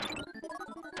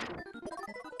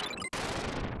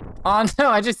 Oh no,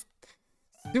 I just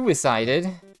suicided.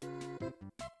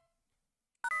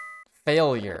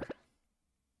 Failure.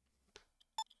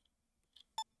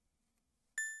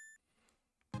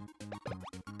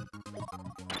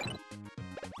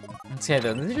 Okay,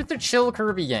 though, this is just a chill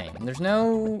Kirby game. There's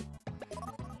no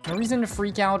reason to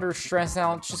freak out or stress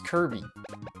out. It's just Kirby.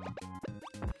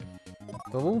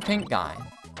 The little pink guy.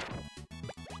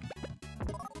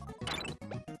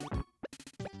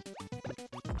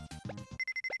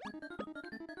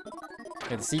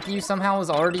 Okay, the CPU somehow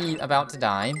is already about to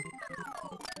die.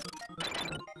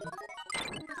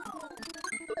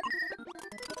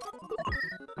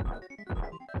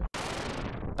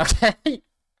 Okay.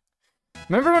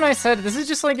 Remember when I said this is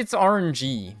just like it's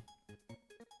RNG?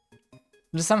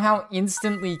 Just somehow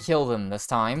instantly kill them this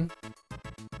time.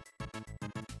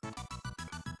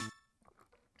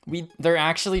 They're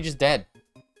actually just dead.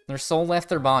 Their soul left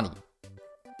their body.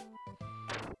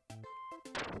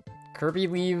 Kirby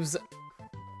leaves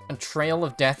a trail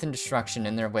of death and destruction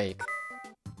in their wake.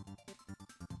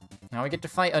 Now we get to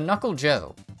fight a Knuckle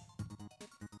Joe.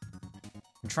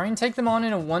 And try and take them on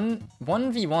in a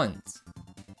 1v1s.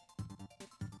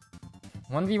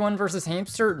 1v1 versus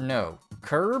Hamster? No.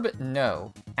 Curb?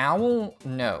 No. Owl?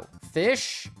 No.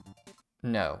 Fish?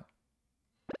 No.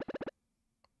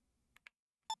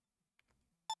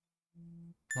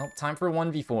 Well, time for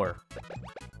 1v4.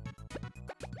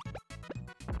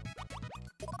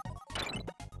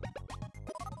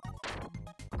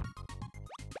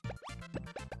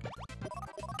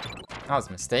 That was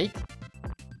a mistake.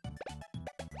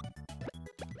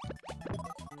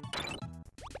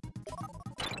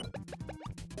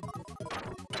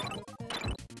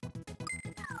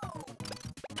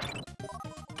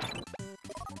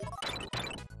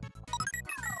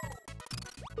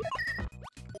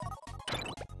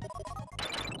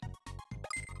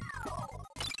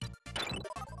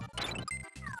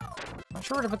 Not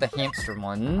sure where to put the hamster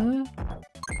one.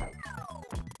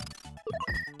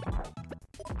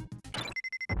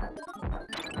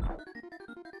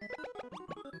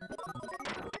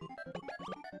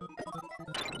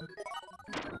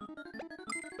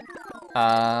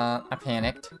 I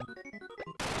panicked.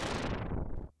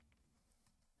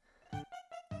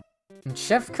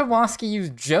 Chef Kowalski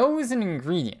used Joe as an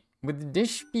ingredient. Would the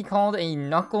dish be called a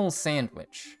knuckle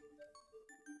sandwich?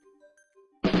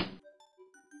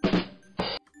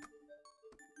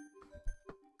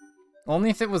 Only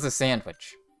if it was a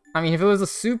sandwich. I mean, if it was a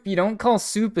soup, you don't call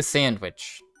soup a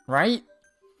sandwich, right?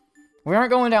 We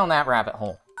aren't going down that rabbit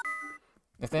hole.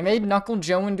 If they made Knuckle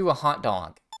Joe into a hot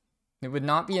dog, it would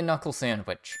not be a knuckle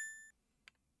sandwich.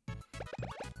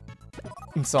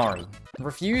 I'm sorry.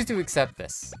 Refuse to accept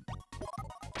this.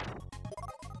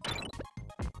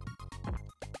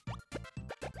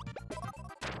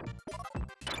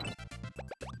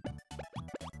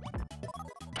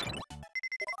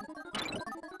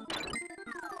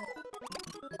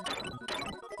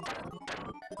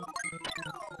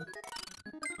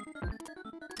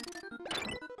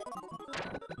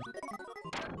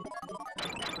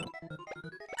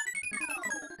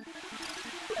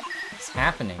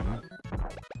 Happening.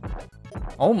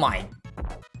 Oh my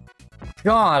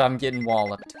god, I'm getting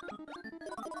walloped.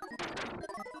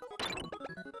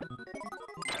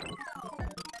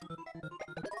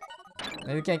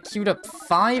 They get queued up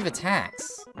 5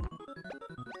 attacks.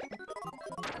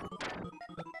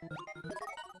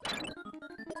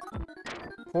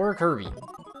 Poor Kirby.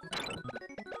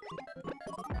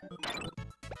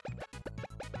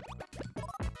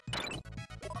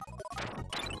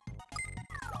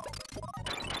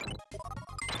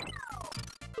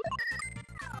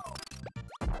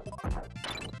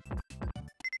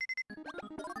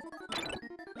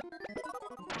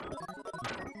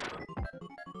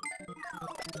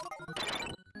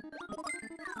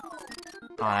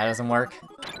 Oh, that doesn't work.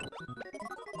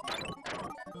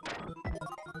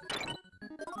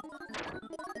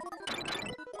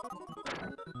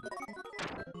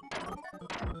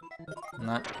 I'm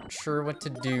not sure what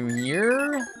to do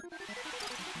here.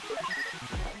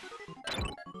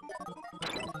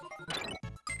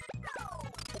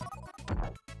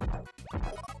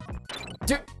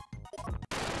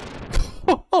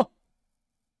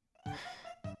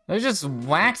 They just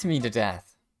whacked me to death.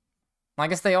 I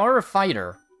guess they are a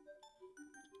fighter.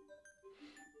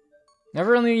 Never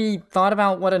really thought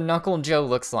about what a Knuckle Joe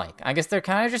looks like. I guess they're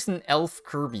kind of just an elf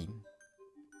Kirby.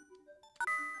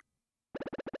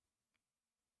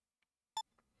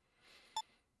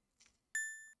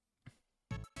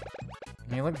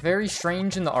 They look very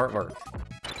strange in the artwork.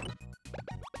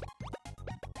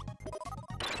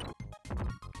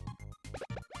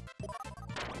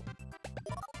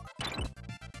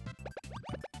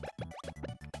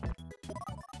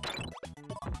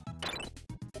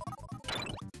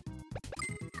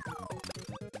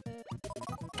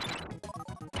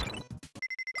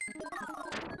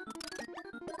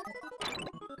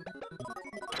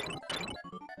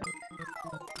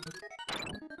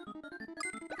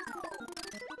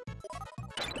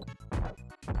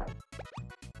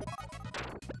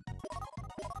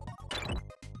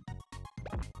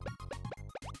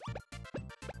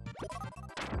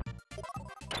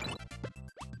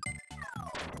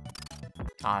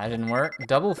 Ah, that didn't work.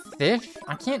 Double fish?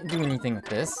 I can't do anything with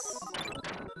this.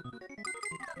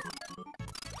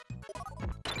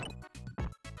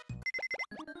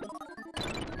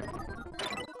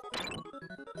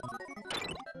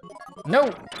 No!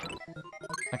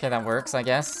 Okay, that works, I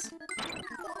guess.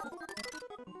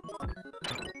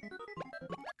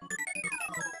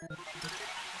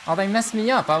 Oh, they messed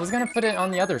me up. I was gonna put it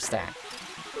on the other stack.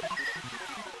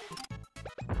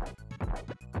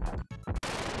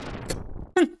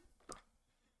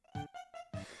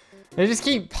 They just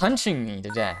keep punching me to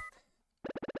death.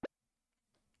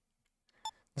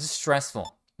 This is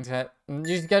stressful. You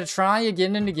just gotta try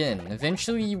again and again.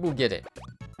 Eventually you will get it.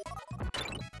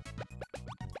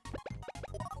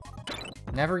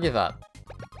 Never give up.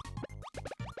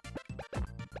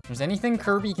 If there's anything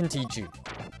Kirby can teach you.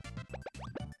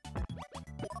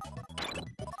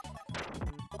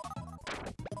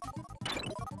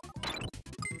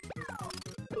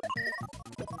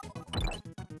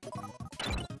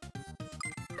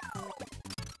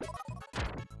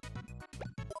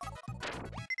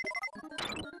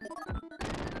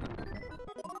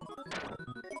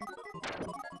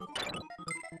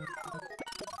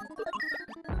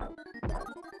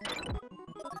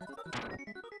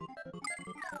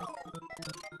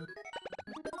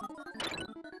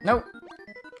 Nope.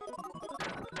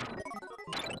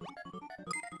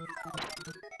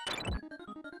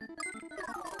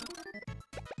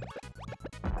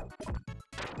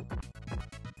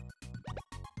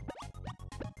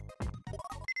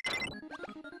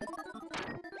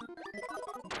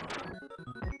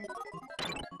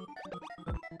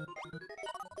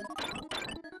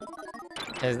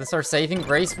 Is this our saving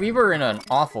grace? We were in an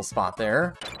awful spot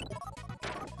there.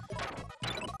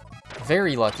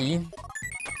 Very lucky.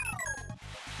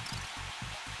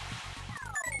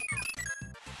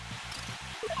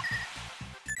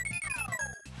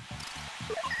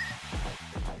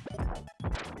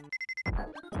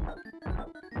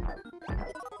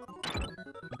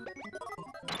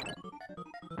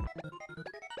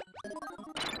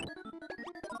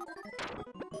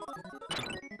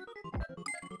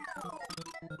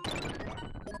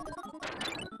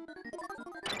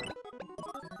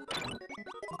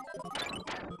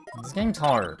 This game's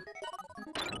hard.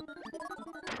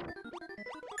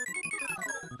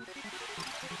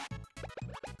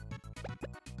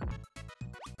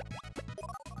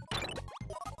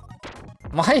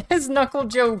 Why is Knuckle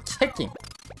Joe kicking?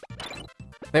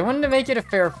 They wanted to make it a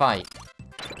fair fight.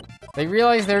 They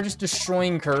realize they're just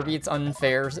destroying Kirby. It's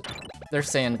unfair. They're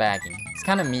sandbagging. It's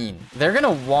kind of mean. They're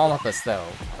gonna wallop us, though.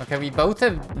 Okay, we both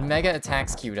have mega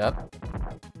attacks queued up.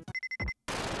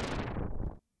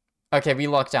 Okay, we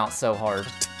lucked out so hard.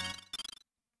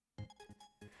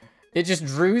 It just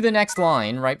drew the next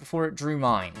line right before it drew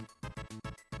mine.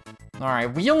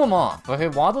 Alright, wheel them off. Okay,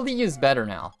 Waddle Dee is better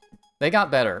now. They got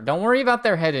better. Don't worry about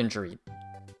their head injury.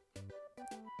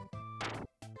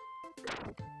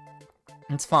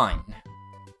 It's fine.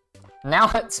 Now,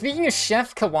 speaking of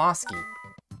Chef Kowalski.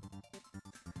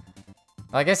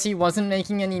 I guess he wasn't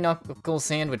making any knuckle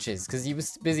sandwiches because he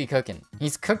was busy cooking.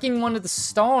 He's cooking one of the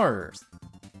stars.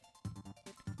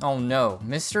 Oh no,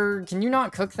 mister, can you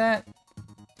not cook that?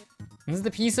 This is the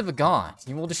piece of a god.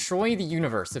 You will destroy the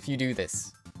universe if you do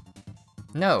this.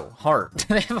 No, heart.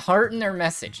 They have heart in their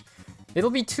message.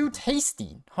 It'll be too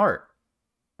tasty. Heart.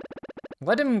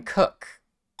 Let him cook.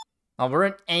 Oh, we're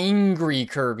at angry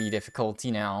Kirby difficulty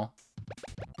now.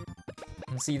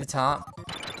 Let's see the top.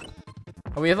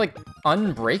 Oh, we have like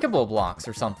unbreakable blocks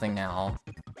or something now.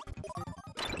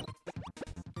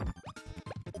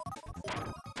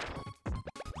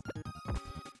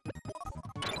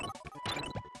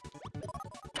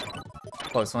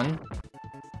 Close one.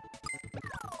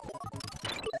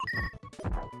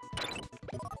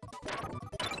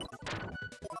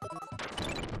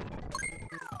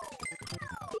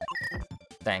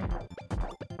 Dang.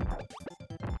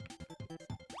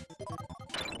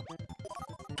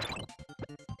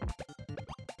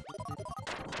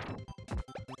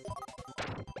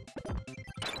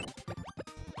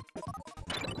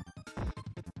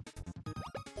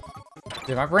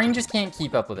 Dude, my brain just can't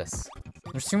keep up with this.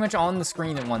 There's too much on the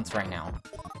screen at once right now.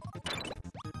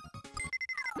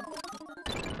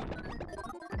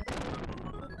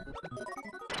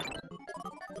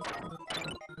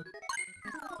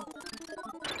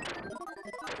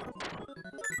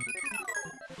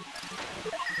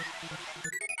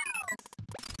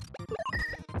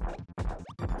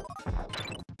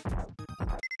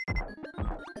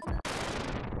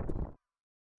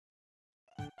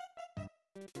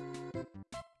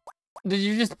 Dude,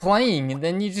 you're just playing, and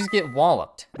then you just get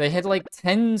walloped. They had like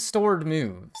 10 stored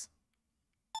moves.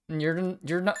 And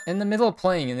you're not in the middle of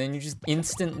playing, and then you just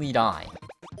instantly die.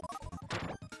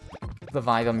 The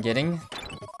vibe I'm getting.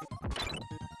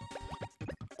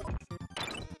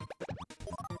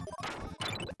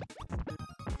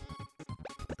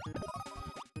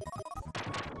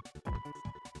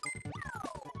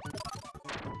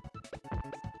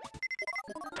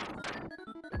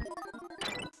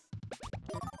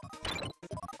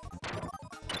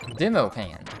 Demo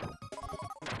pan.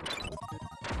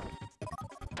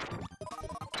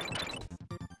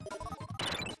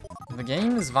 The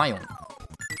game is violent.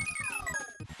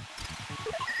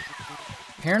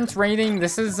 Parents rating,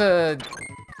 this is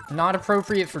not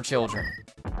appropriate for children.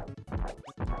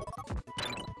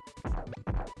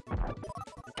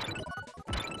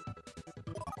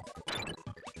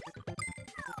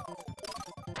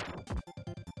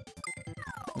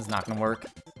 This is not gonna work.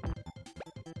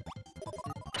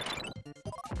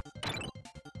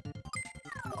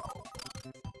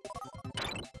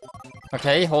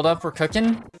 Okay, hold up, we're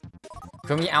cooking.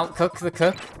 Can we outcook the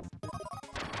cook?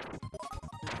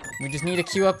 We just need to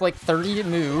queue up like 30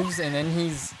 moves, and then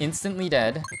he's instantly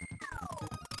dead.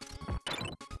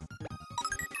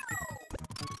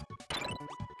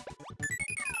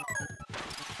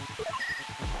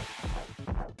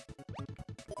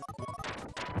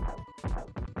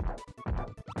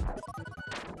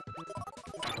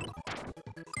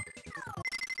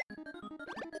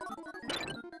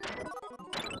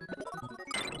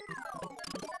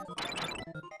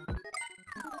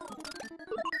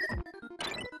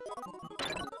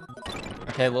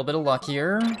 Okay, a little bit of luck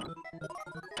here.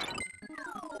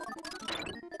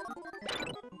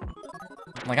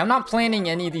 Like, I'm not planning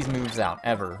any of these moves out,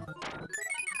 ever.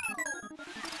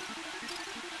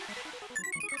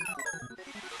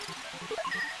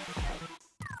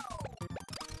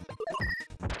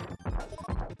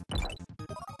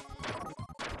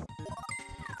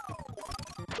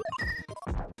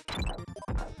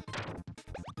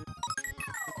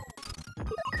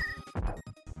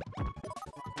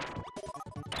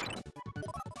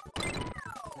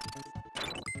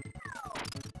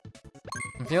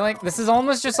 I feel like this is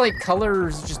almost just like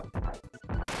colors, just...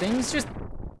 things just...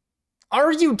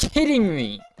 Are you kidding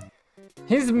me?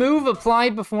 His move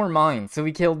applied before mine, so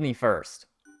he killed me first.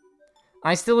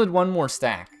 I still had one more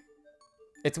stack.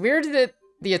 It's weird that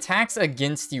the attacks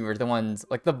against you are the ones...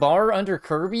 Like, the bar under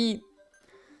Kirby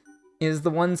is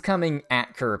the ones coming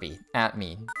at Kirby, at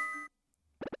me.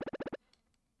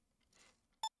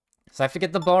 So I have to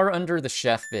get the bar under the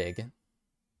Chef Big.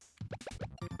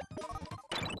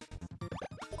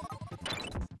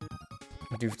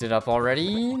 Doofed it up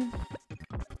already.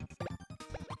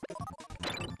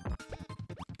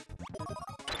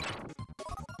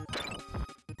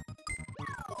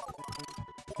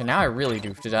 Okay, now I really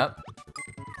doofed it up.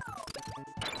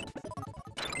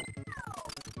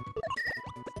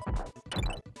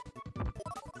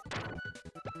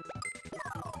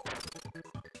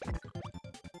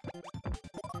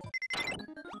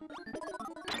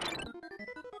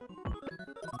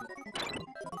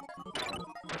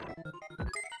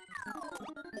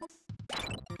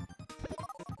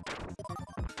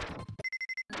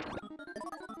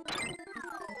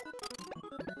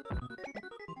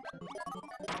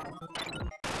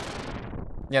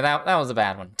 Yeah, that was a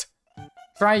bad one.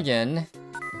 Try again.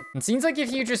 It seems like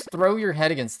if you just throw your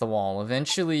head against the wall,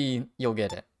 eventually you'll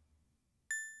get it.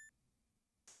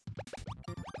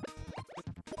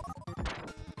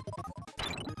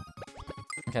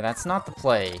 Okay, that's not the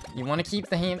play. You want to keep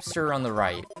the hamster on the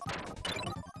right.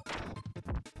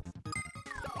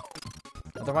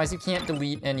 Otherwise you can't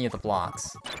delete any of the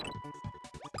blocks.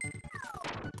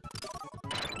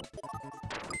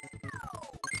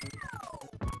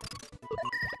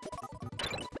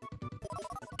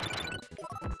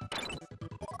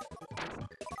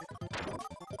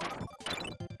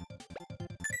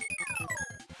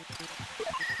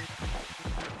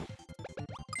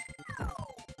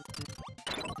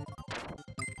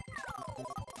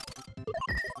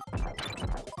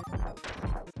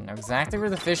 Exactly where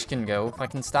the fish can go if I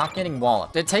can stop getting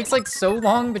walloped. It takes like so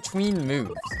long between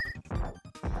moves.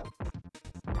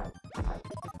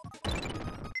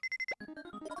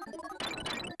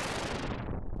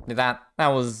 That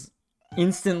was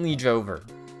instantly Jover.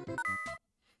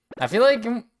 I feel like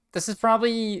this is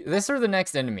probably this or the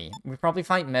next enemy. We probably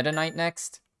fight Meta Knight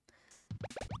next.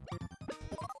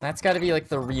 That's got to be like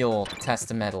the real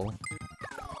test of metal.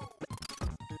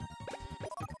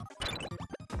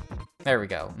 There we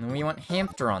go. And we want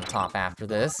Hamster on top after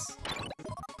this.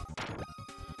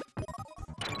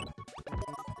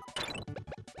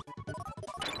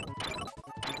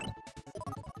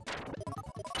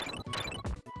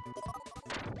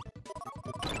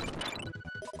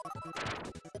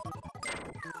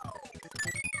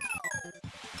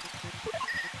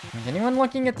 Is anyone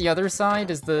looking at the other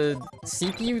side? Is the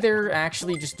CPU they're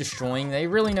actually just destroying? They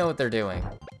really know what they're doing.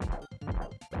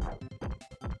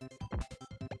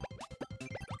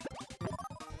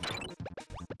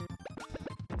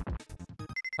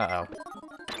 Uh-oh.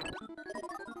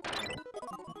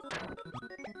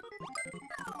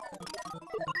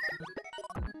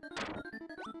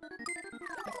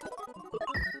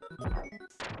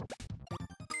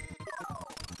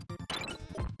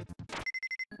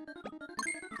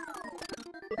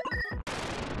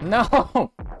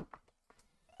 No!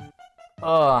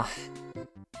 Ugh.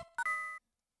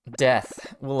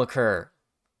 Death will occur.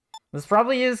 This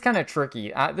probably is kind of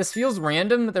tricky. This feels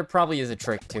random, but there probably is a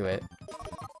trick to it.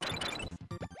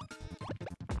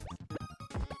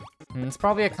 And it's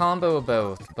probably a combo of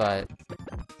both, but...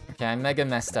 Okay, I'm mega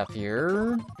messed up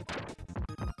here.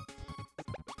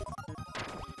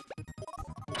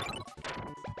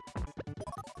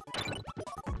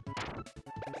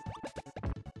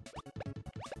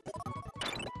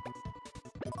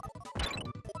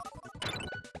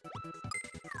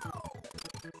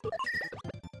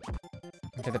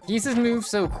 Okay, the pieces move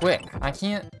so quick. I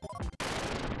can't...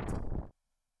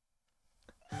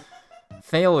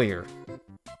 Failure.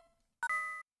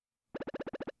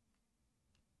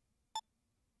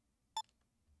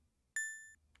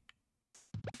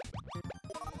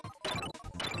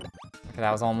 Okay,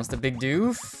 that was almost a big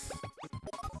doof.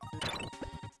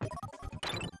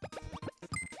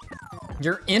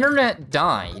 Your internet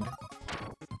died.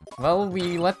 Well,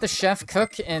 we let the chef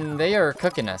cook, and they are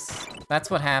cooking us. That's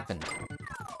what happened.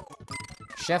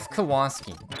 Chef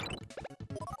Kowalski.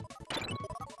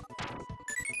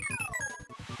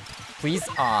 Please,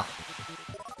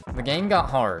 the game got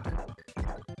hard.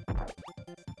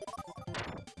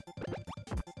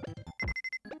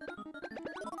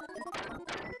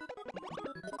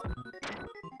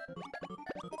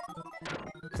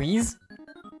 Please?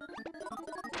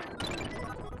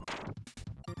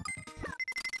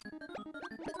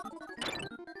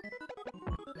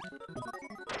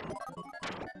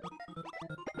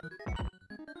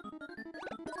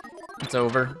 It's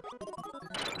over.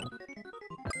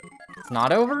 It's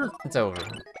not over? It's over.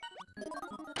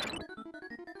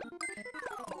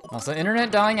 Also, internet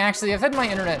dying. Actually, I've had my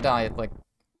internet die at like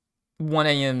 1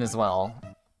 AM as well.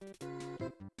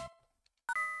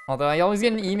 Although I always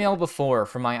get an email before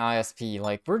from my ISP,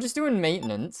 like, we're just doing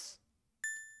maintenance.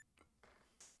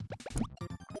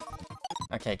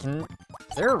 Okay, is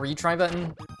there a retry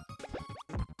button?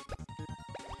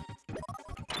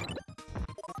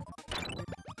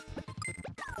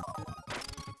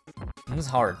 This is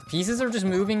hard. Pieces are just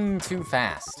moving too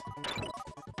fast.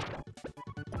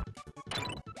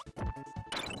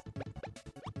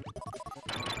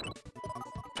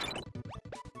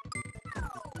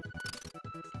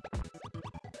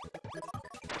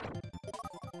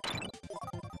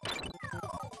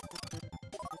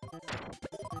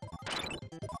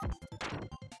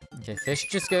 Okay, fish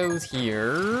just goes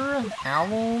here.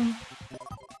 Owl.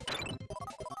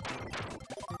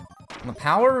 The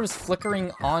power is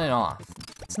flickering on and off.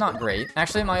 It's not great.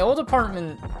 Actually, my old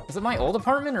apartment... Is it my old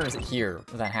apartment, or is it here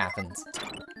that happens?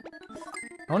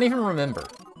 I don't even remember.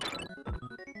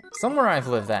 Somewhere I've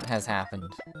lived that has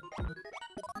happened.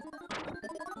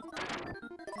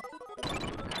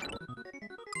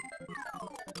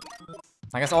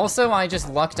 I guess also I just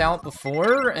lucked out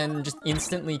before and just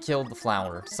instantly killed the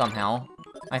flower, somehow.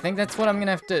 I think that's what I'm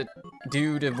gonna have to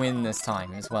do to win this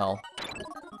time as well.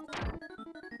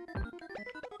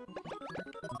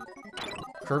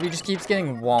 Kirby just keeps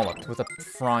getting walloped with a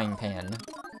frying pan.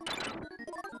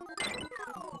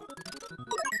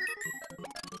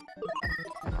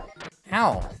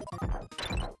 Ow!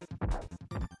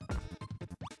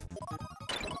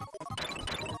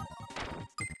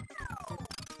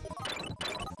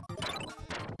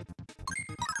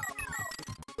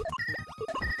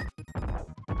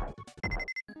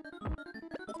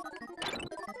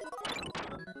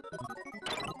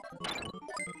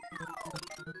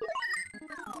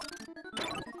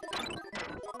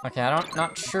 Okay,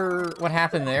 not sure what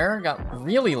happened there. Got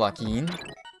really lucky.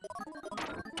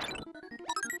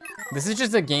 This is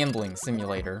just a gambling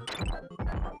simulator.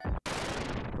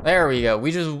 There we go.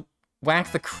 We just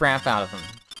whacked the crap out of him.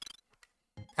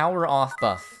 Power off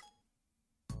buff.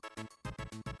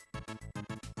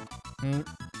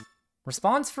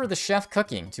 Response for the chef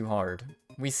cooking too hard.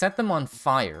 We set them on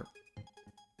fire.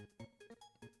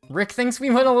 Rick thinks we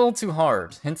went a little too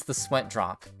hard, hence the sweat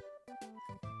drop.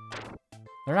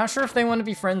 They're not sure if they want to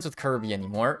be friends with Kirby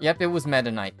anymore. Yep, it was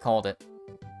Meta Knight, called it.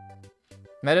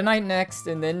 Meta Knight next,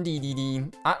 and then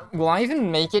DDD. Will I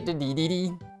even make it to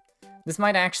DDD? This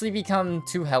might actually become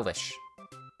too hellish.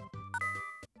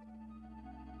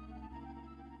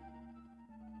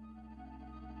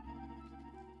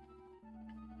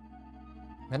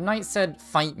 Meta Knight said,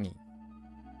 "Fight me."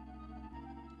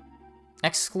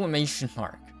 Exclamation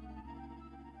mark.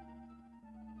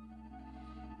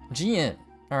 GM.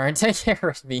 Alright, take care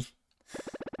of me.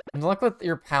 Good luck with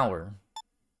your power.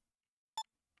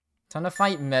 Time to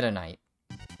fight Meta Knight.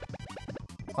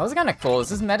 That was kinda cool.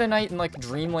 This is Meta Knight in like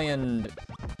Dreamland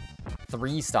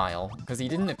 3 style, because he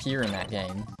didn't appear in that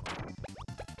game.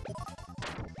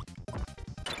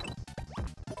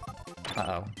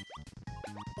 Uh-oh.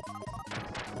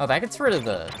 Oh, that gets rid of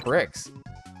the bricks.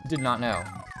 Did not know.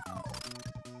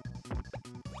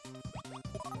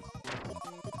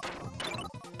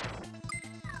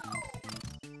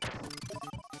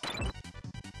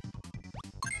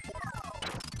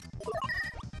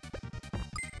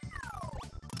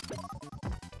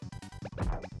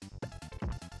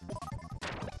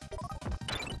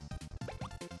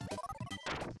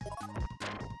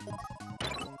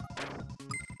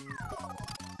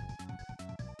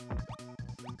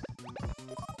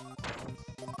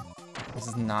 This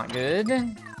is not good.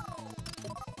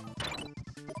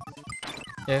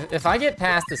 If I get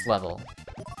past this level,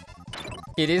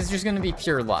 it is just gonna be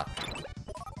pure luck.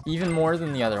 Even more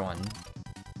than the other one.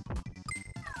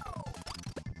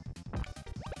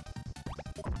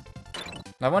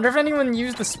 I wonder if anyone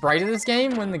used the sprite of this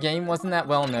game when the game wasn't that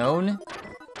well known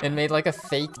and made like a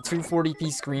fake 240p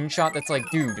screenshot that's like,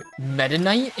 dude, Meta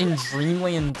Knight in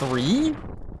Dreamland 3?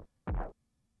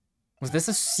 Was this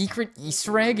a secret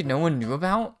Easter egg no one knew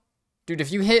about? Dude,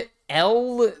 if you hit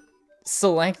L,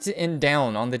 select, and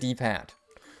down on the D-pad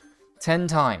 10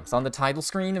 times on the title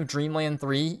screen of Dreamland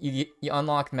 3, you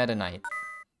unlock Meta Knight.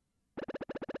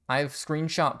 I have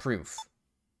screenshot proof.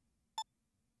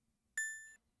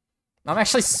 I'm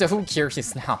actually so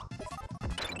curious now.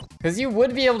 Because you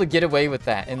would be able to get away with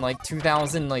that in like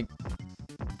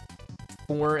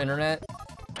 2004 internet.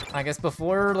 I guess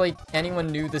before like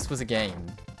anyone knew this was a game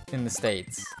in the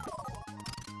States.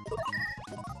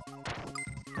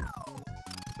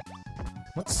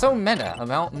 What's so meta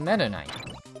about Meta Knight?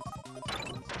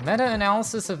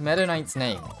 Meta-analysis of Meta Knight's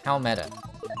name. How meta?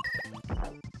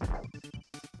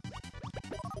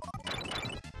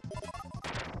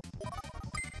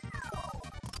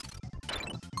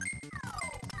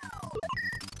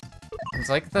 It's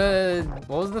like the...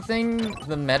 what was the thing?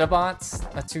 The Metabots?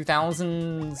 A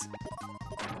 2000s...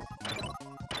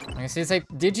 I guess it's like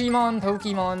Digimon,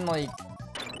 Pokemon, like...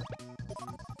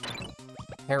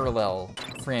 parallel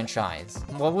franchise.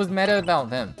 What was meta about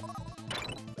them?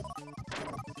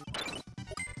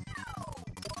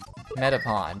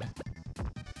 Metapod.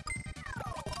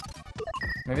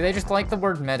 Maybe they just like the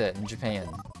word meta in Japan.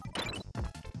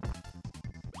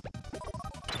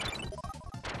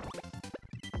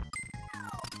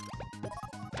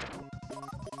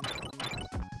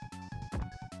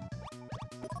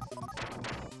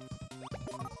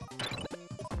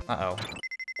 Uh-oh.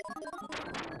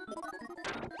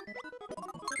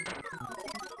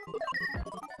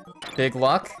 Big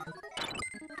luck.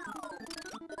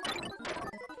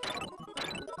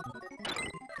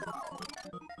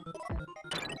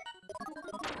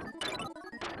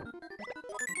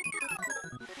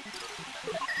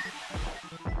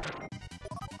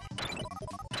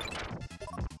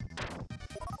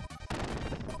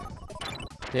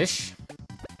 Fish.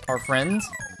 Our friend.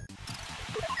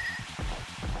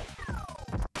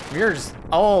 We're just...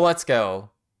 oh, let's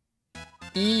go.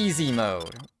 Easy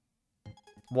mode.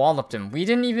 Walloped him. We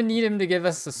didn't even need him to give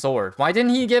us a sword. Why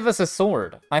didn't he give us a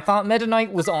sword? I thought Meta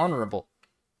Knight was honorable.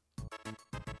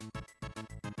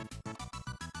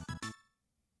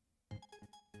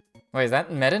 Wait, is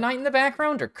that Meta Knight in the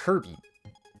background or Kirby?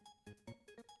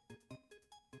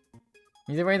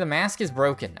 Either way, the mask is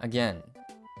broken again.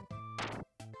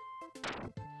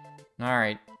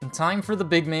 Alright, time for the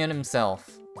big man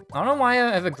himself. I don't know why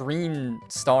I have a green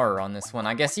star on this one.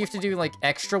 I guess you have to do, like,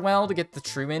 extra well to get the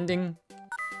true ending.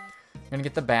 You're gonna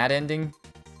get the bad ending.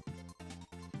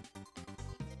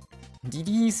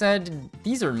 DD said,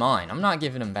 these are mine. I'm not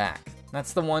giving them back.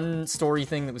 That's the one story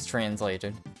thing that was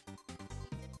translated.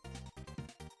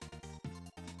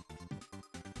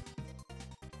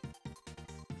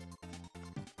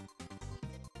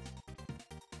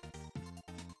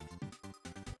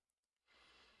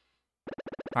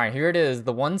 Alright, here it is,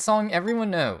 the one song everyone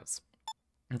knows.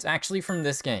 It's actually from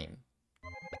this game.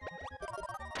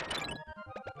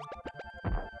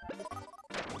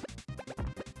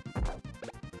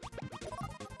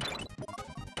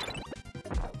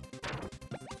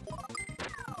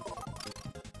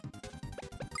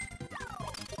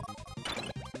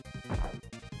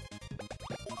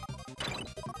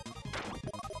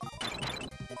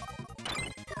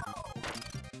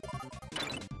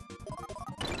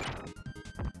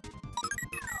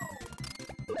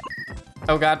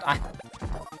 Oh god, I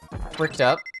bricked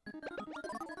up.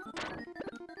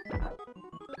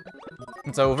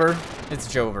 It's over. It's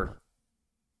Jover.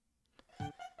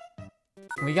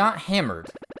 We got hammered.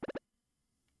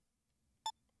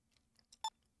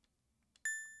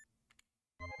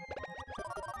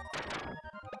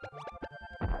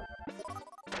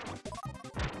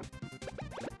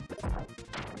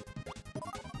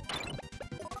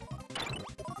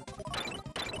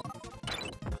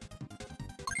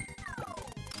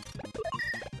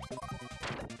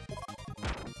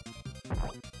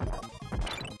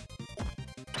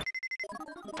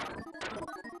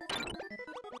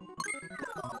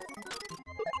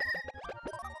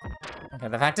 Okay,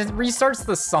 the fact it restarts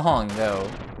the song, though.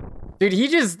 Dude, he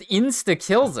just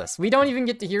insta-kills us. We don't even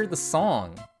get to hear the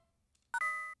song.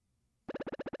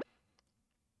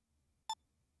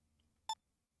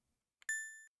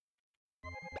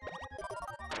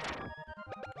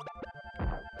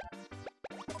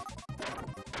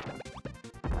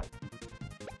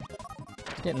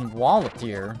 Getting walloped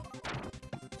here.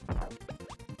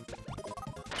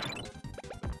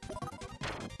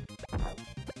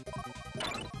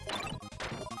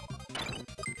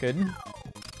 Good.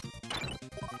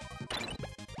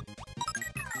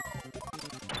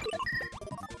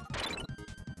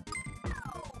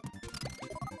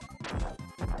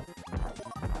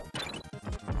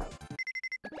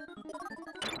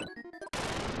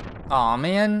 Aw,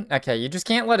 man. Okay, you just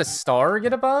can't let a star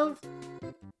get above?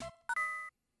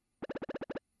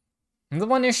 The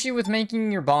one issue with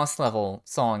making your boss level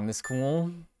song this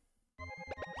cool.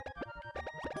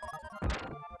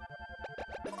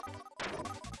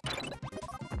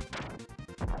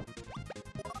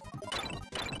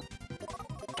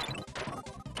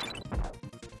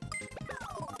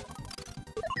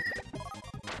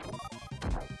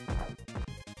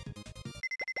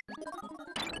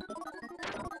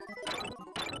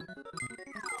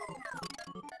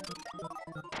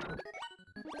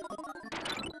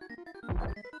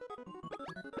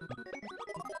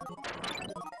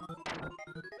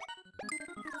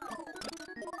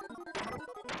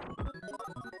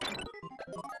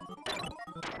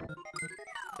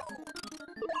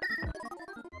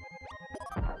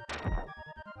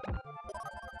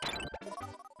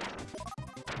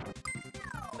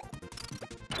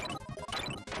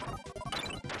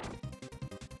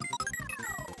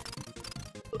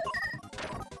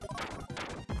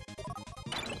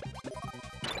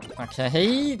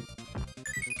 Okay.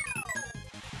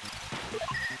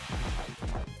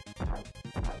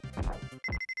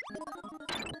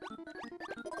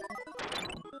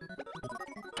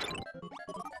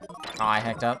 Oh, I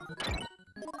hacked up.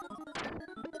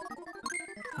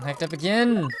 I hacked up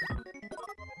again.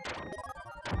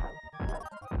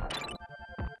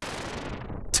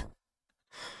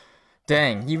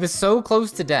 Dang, he was so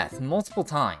close to death multiple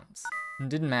times. It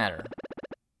didn't matter.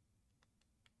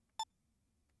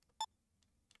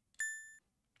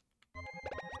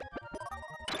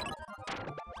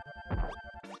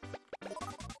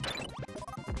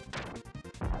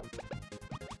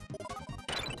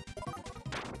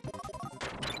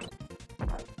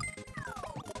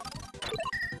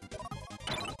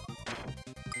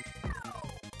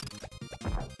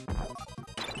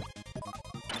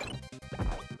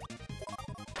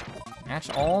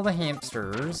 Catch all the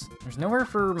hamsters. There's nowhere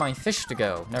for my fish to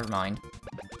go. Never mind.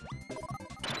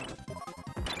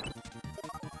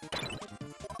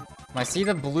 I see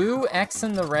the blue X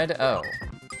and the red O.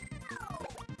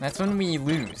 That's when we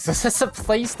lose. This is a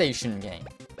PlayStation game.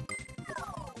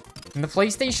 And the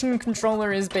PlayStation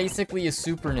controller is basically a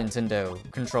Super Nintendo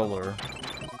controller.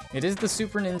 It is the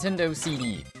Super Nintendo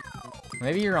CD.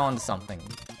 Maybe you're onto something.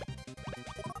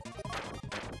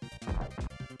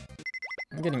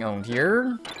 I'm getting owned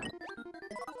here.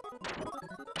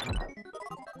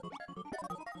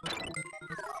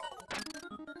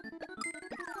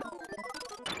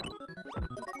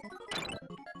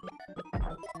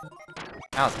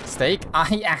 That was a mistake.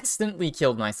 I accidentally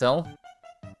killed myself.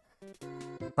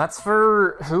 That's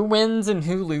for who wins and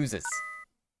who loses.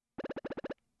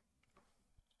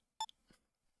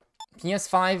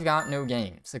 PS5 got no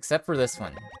games, except for this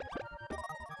one.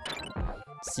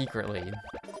 Secretly.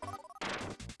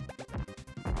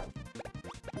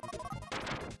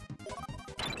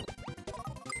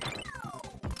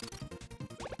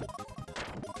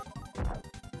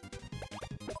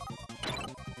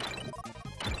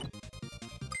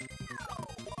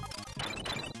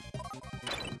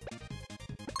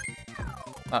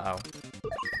 Uh-oh.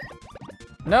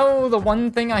 No, the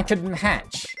one thing I could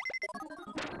hatch.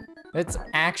 It's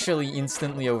actually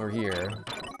instantly over here.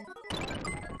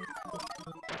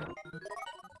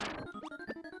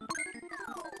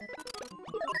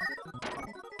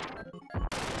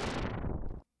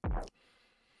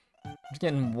 I'm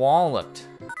getting walloped.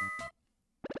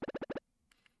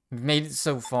 We've made it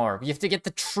so far. We have to get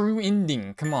the true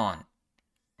ending. Come on.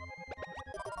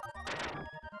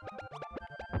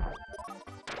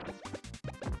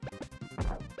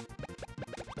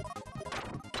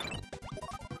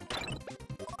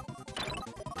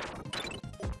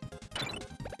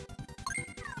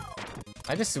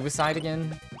 I just suicide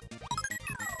again?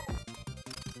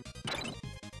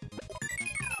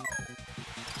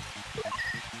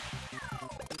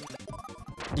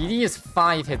 DD is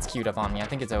 5 hits queued up on me. I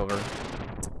think it's over.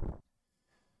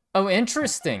 Oh,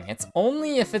 interesting. It's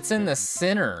only if it's in the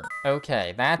center.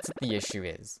 Okay, that's what the issue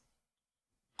is.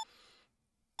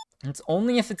 It's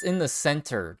only if it's in the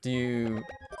center do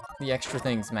the extra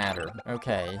things matter.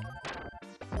 Okay.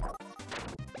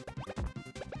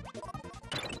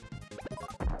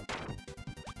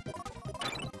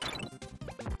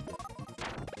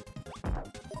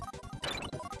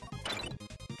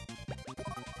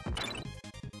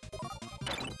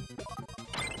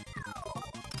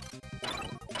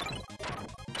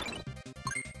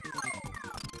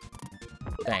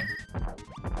 Dang.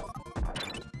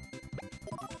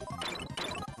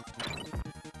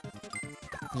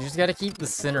 You just gotta keep the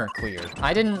center clear.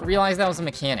 I didn't realize that was a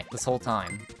mechanic this whole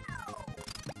time.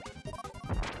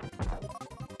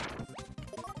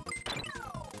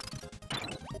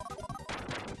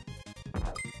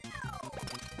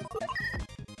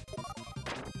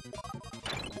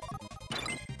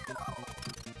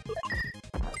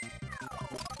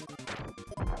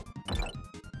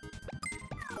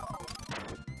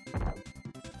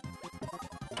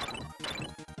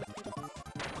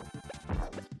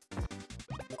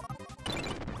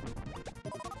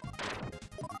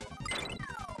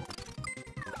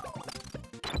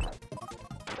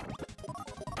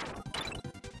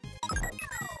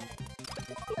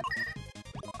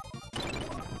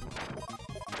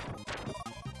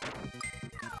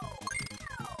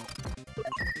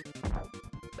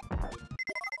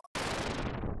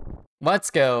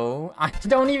 Let's go. I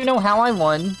don't even know how I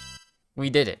won. We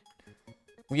did it.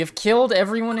 We have killed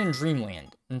everyone in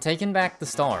Dreamland and taken back the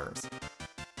stars.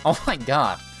 Oh my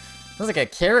god. That's like a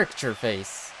caricature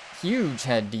face. Huge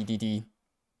head, DDD.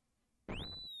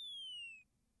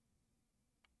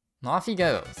 Off he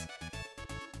goes.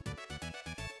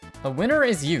 The winner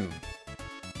is you.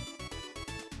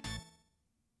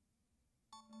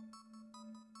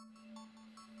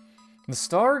 The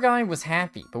star guy was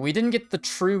happy, but we didn't get the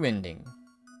true ending.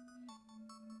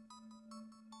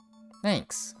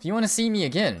 Thanks. If you want to see me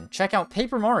again, check out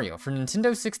Paper Mario for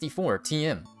Nintendo 64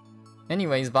 TM.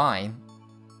 Anyways, bye.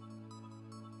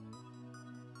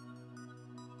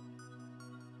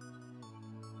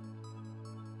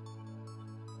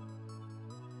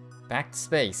 Back to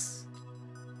space.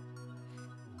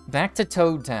 Back to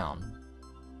Toad Town.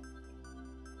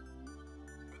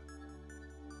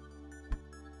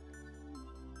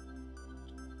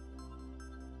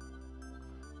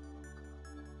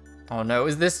 Oh no,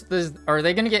 is this, are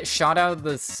they gonna get shot out of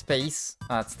the space?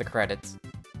 Oh, that's the credits.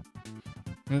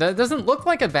 And that doesn't look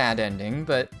like a bad ending,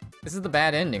 but this is the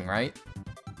bad ending, right?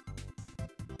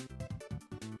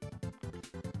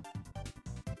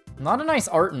 Not a nice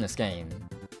art in this game.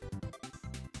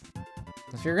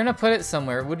 If you're gonna put it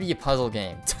somewhere, it would be a puzzle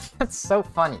game. That's so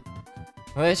funny.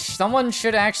 Which, someone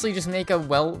should actually just make a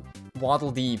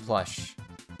Waddle Dee plush.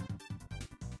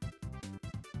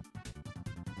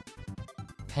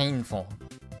 Painful.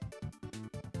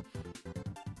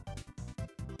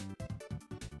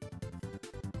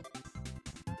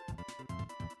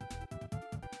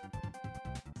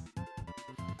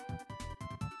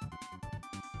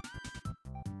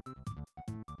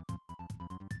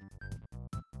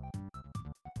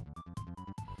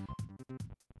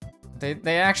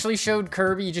 They actually showed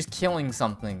Kirby just killing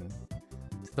something.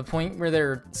 To the point where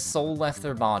their soul left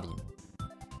their body.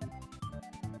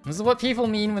 This is what people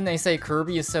mean when they say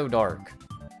Kirby is so dark.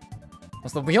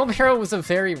 Was the wheelbarrow was a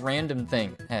very random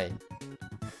thing. Hey.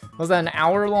 Was that an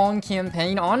hour-long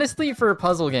campaign? Honestly, for a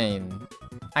puzzle game.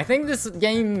 I think this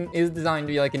game is designed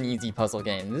to be like an easy puzzle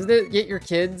game. This is to get your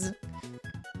kids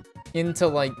into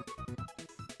like...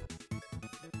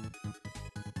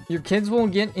 Your kids will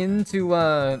get into,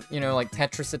 you know, like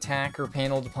Tetris Attack or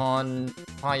Panel Pawn,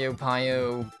 Puyo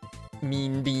Puyo,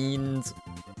 Mean Beans.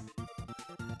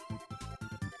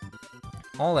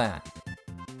 All that.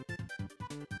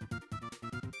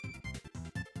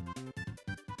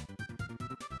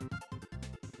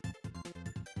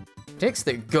 Dicks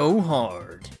that go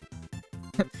hard.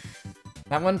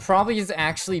 That one probably has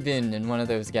actually been in one of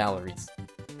those galleries.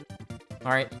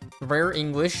 Alright, Rare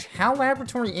English, HAL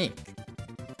Laboratory Inc.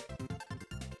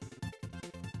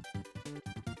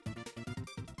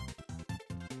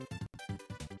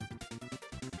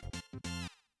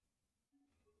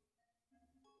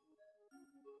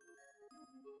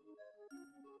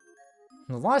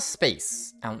 A lot of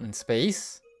space out in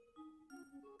space.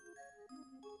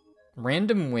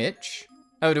 Random witch.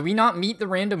 Oh, do we not meet the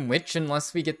random witch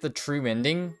unless we get the true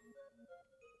ending?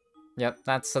 Yep,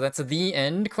 that's the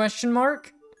end, question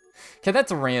mark? Okay,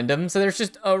 that's random. So there's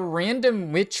just a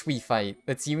random witch we fight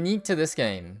that's unique to this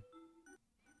game.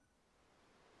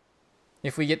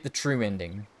 If we get the true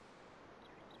ending.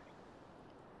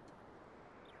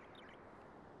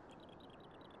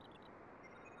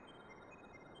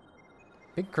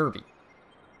 Big Kirby.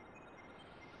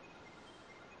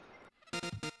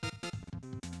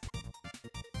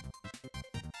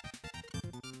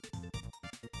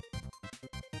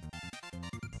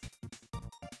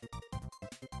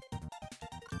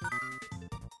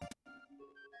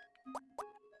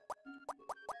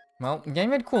 Well, the game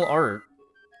had cool art.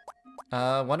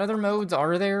 What other modes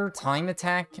are there? Time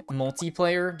attack,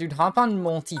 multiplayer? Dude, hop on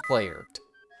multiplayer.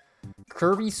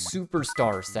 Kirby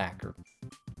Superstar Stacker.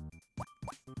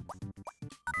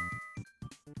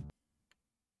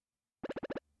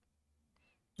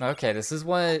 Okay, this is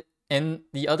what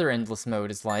the other endless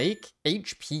mode is like.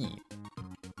 HP.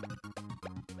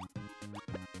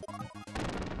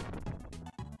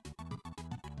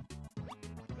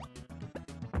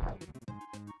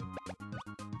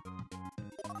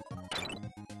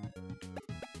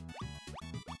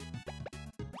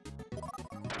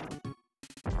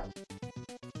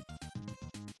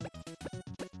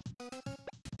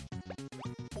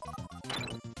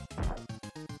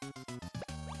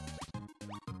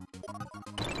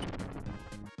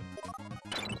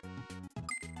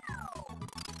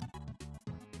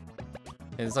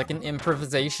 It's like an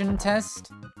improvisation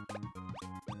test.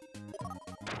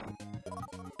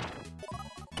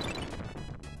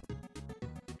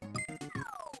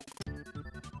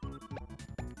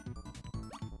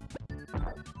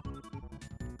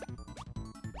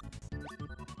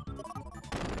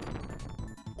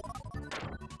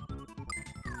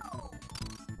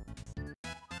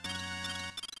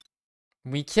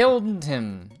 We killed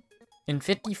him in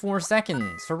 54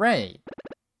 seconds. Hooray.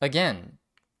 Again.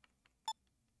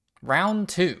 Round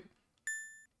 2.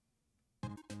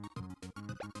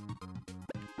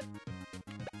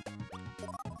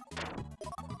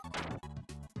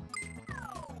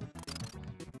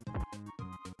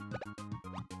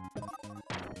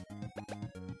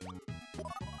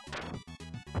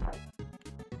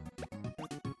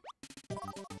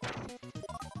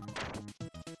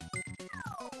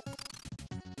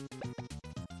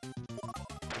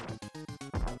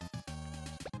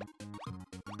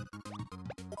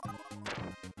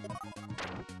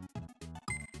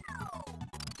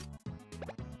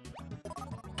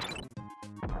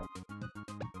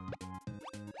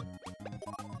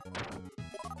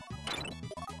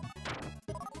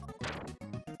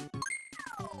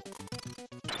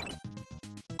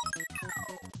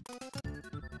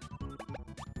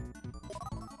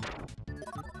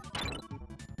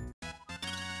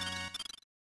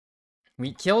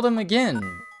 We killed him again.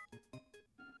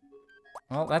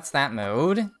 Well, that's that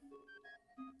mode.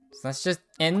 So that's just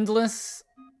endless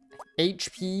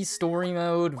HP story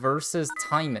mode versus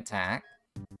time attack.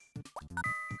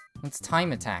 What's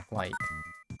time attack like?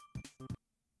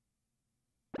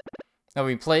 Oh,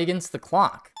 we play against the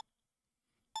clock.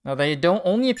 Oh, they don't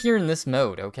only appear in this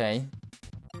mode, okay.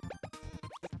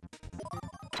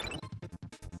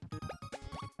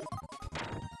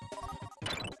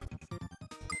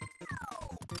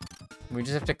 We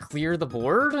just have to clear the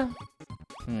board?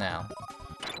 No.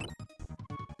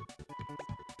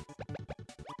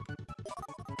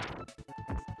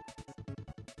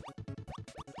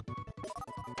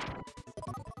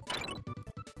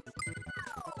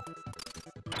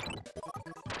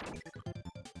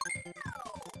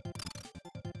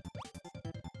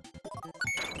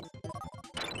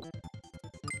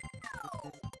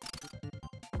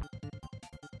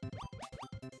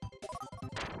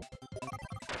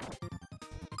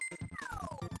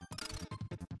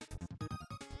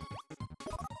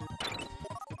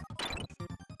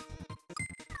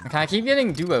 Okay, I keep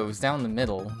getting duos down the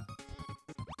middle.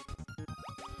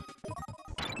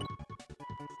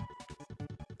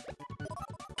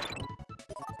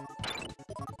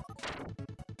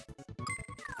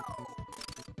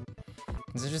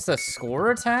 Is it just a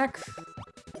score attack?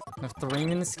 Have 3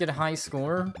 minutes to get a high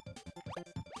score?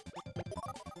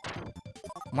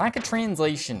 Lack of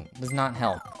translation does not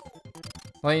help.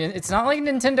 Like, it's not like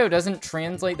Nintendo doesn't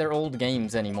translate their old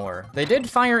games anymore. They did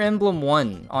Fire Emblem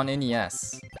 1 on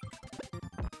NES.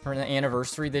 For the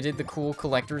anniversary, they did the cool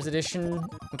collector's edition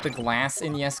with the glass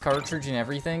NES cartridge and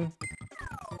everything.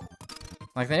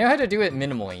 Like, they know how to do it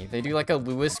minimally. They do like a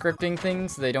Lua scripting thing,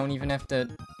 so they don't even have to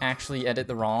actually edit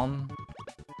the ROM.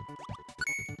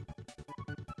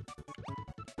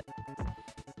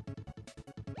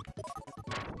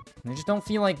 They just don't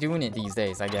feel like doing it these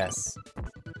days, I guess.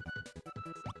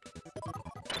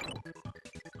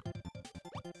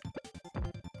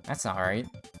 That's not right.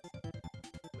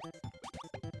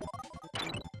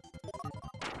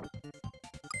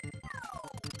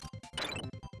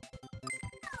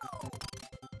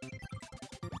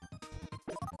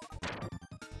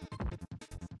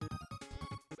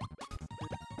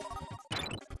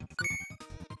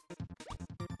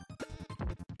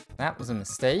 That was a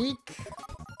mistake.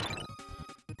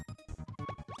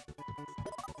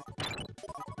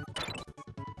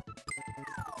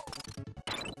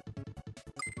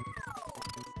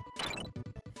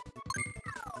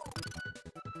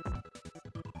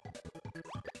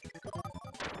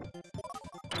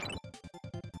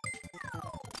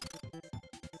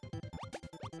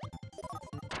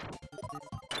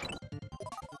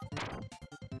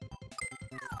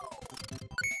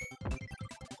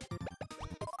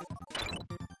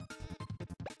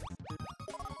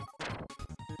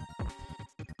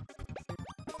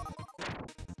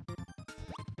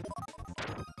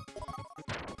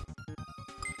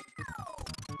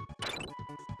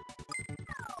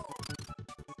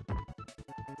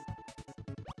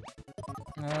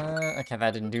 Okay,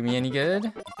 that didn't do me any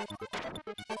good.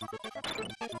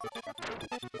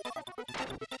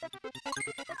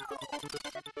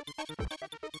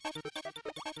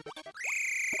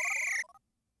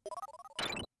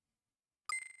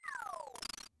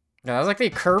 Yeah, that was like the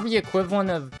Kirby equivalent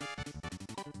of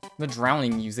the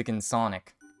drowning music in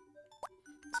Sonic.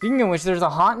 Speaking of which, there's a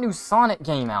hot new Sonic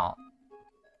game out.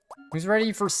 Who's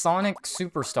ready for Sonic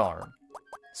Superstars?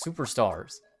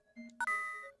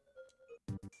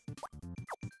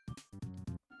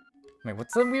 Wait,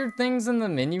 what's the weird things in the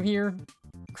menu here?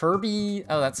 Kirby...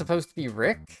 Oh, that's supposed to be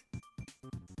Rick?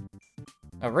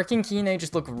 Rick and Kine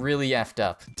just look really effed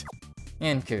up.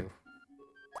 And Koo.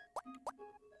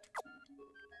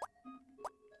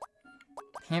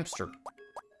 Hamster.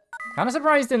 Kinda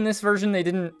surprised in this version they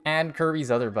didn't add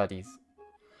Kirby's other buddies.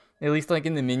 At least like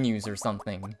in the menus or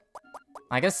something.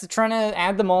 I guess trying to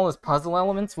add them all as puzzle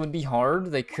elements would be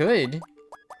hard. They could.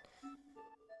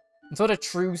 That's what a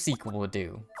true sequel would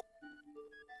do.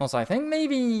 Also, I think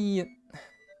maybe...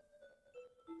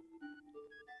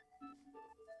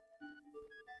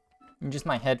 Just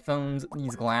my headphones,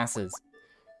 these glasses.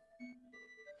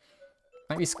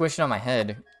 Might be squishing on my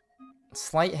head.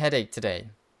 Slight headache today.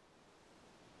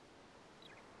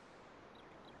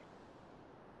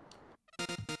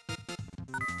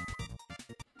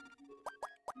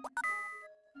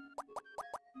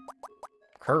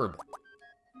 Curb.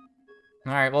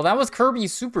 Alright, well that was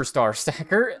Kirby's Superstar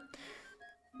Stacker.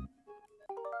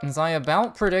 As I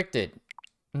about predicted.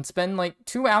 And spend like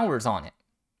 2 hours on it.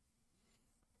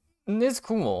 And it's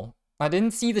cool. I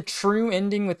didn't see the true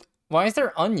ending with... Why is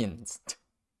there onions?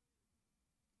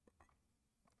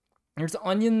 There's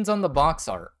onions on the box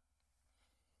art.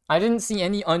 I didn't see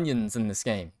any onions in this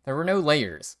game. There were no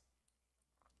layers.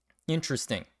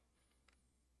 Interesting.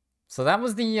 So that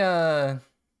was the,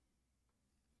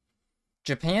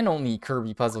 Japan-only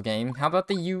Kirby puzzle game. How about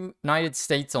the United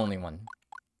States-only one?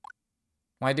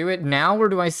 Do I do it now, or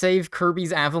do I save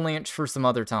Kirby's Avalanche for some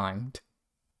other time?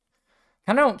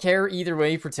 I don't care either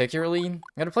way particularly. I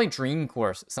gotta play Dream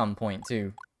Course at some point,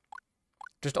 too.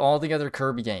 Just all the other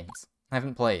Kirby games I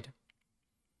haven't played.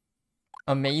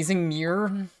 Amazing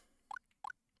Mirror.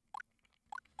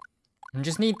 I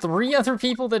just need 3 other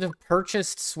people that have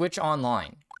purchased Switch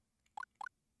Online.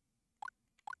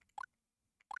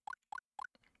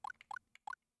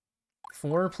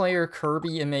 Four-player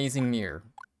Kirby Amazing Mirror.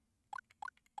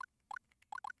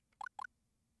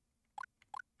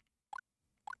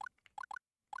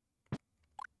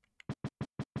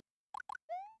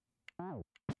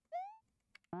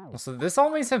 So this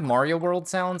always have Mario World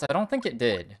sounds? I don't think it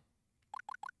did.